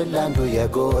የግብድ ላንዱ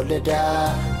የጎልዳ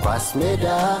ኳስ ሜዳ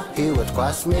ሕይወት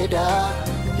ኳስ ሜዳ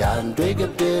ላንዱ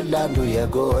የግብድ ላንዱ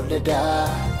የጎልዳ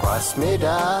ኳስ ሜዳ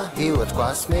ሕይወት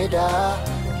ኳስ ሜዳ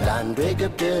ላንዱ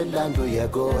የግብድ ላንዱ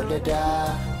የጎልዳ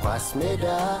ኳስ ሜዳ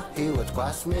ሕይወት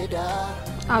ኳስ ሜዳ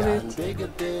አቤት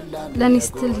ለኔ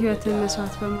ስትል ህይወትን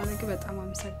መስዋዕት በማድረግ በጣም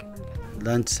አመሰግናለሁ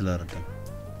ላንቺ ስላረዳ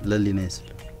ለሊና ይስል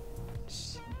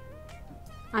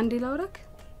አንዴ ላውራክ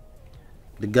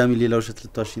ድጋሚ ሌላው ሸት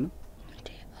ልታሽ ነው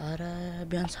አረ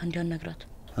ቢያንስ አንድ ያነግራት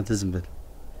አንተ ዝም በል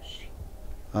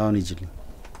አሁን ይጅልኝ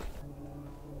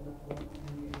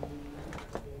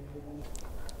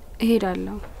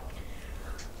እሄዳለሁ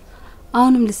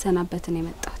አሁንም ልሰናበት ነው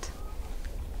የመጣሁት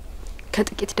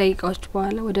ከጥቂት ደቂቃዎች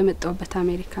በኋላ ወደ መጣሁበት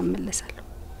አሜሪካ እመለሳለሁ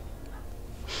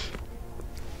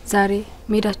ዛሬ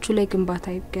ሜዳችሁ ላይ ግንባታ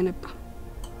ይገነባ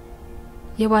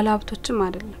የባለ ሀብቶችም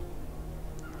አይደለም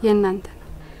የእናንተ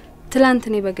ትላንት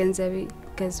እኔ በገንዘቤ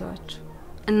ገዛዋችሁ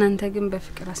እናንተ ግን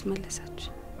በፍቅር አስመለሳችሁ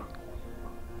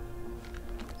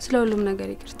ስለሁሉም ነገር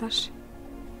ይቅርታሽ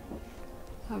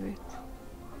አቤት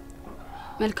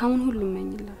መልካሙን ሁሉ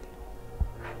እመኝልሃለሁ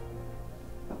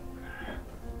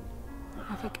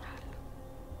አፈቅርሃለሁ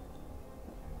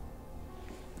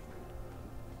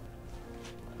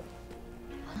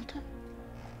አንተ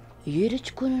የሄደች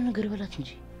ኮነ ነገር በላት እንጂ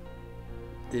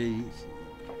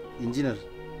ኢንጂነር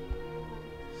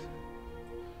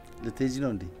ለቴጂ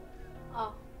ነው እንዴ አዎ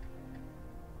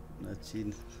ናቺን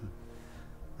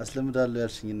አስለምዳለሁ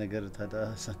ያልሽኝ ነገር ታዳ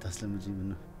ሳታስለምጂኝ ምን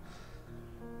ነው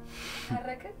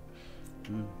አረከ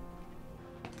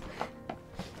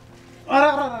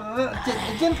አራ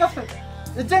እጄን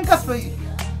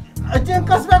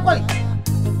ከፍ ቆይ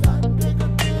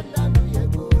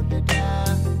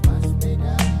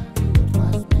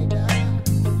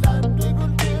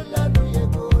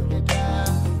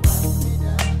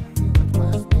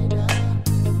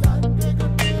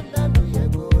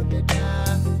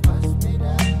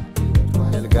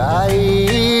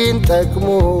ጋይን ጠቅሞ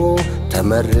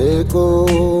ተመርቆ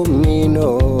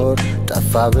ሚኖር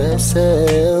ጠፋ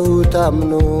በሰው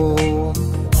ታምኖ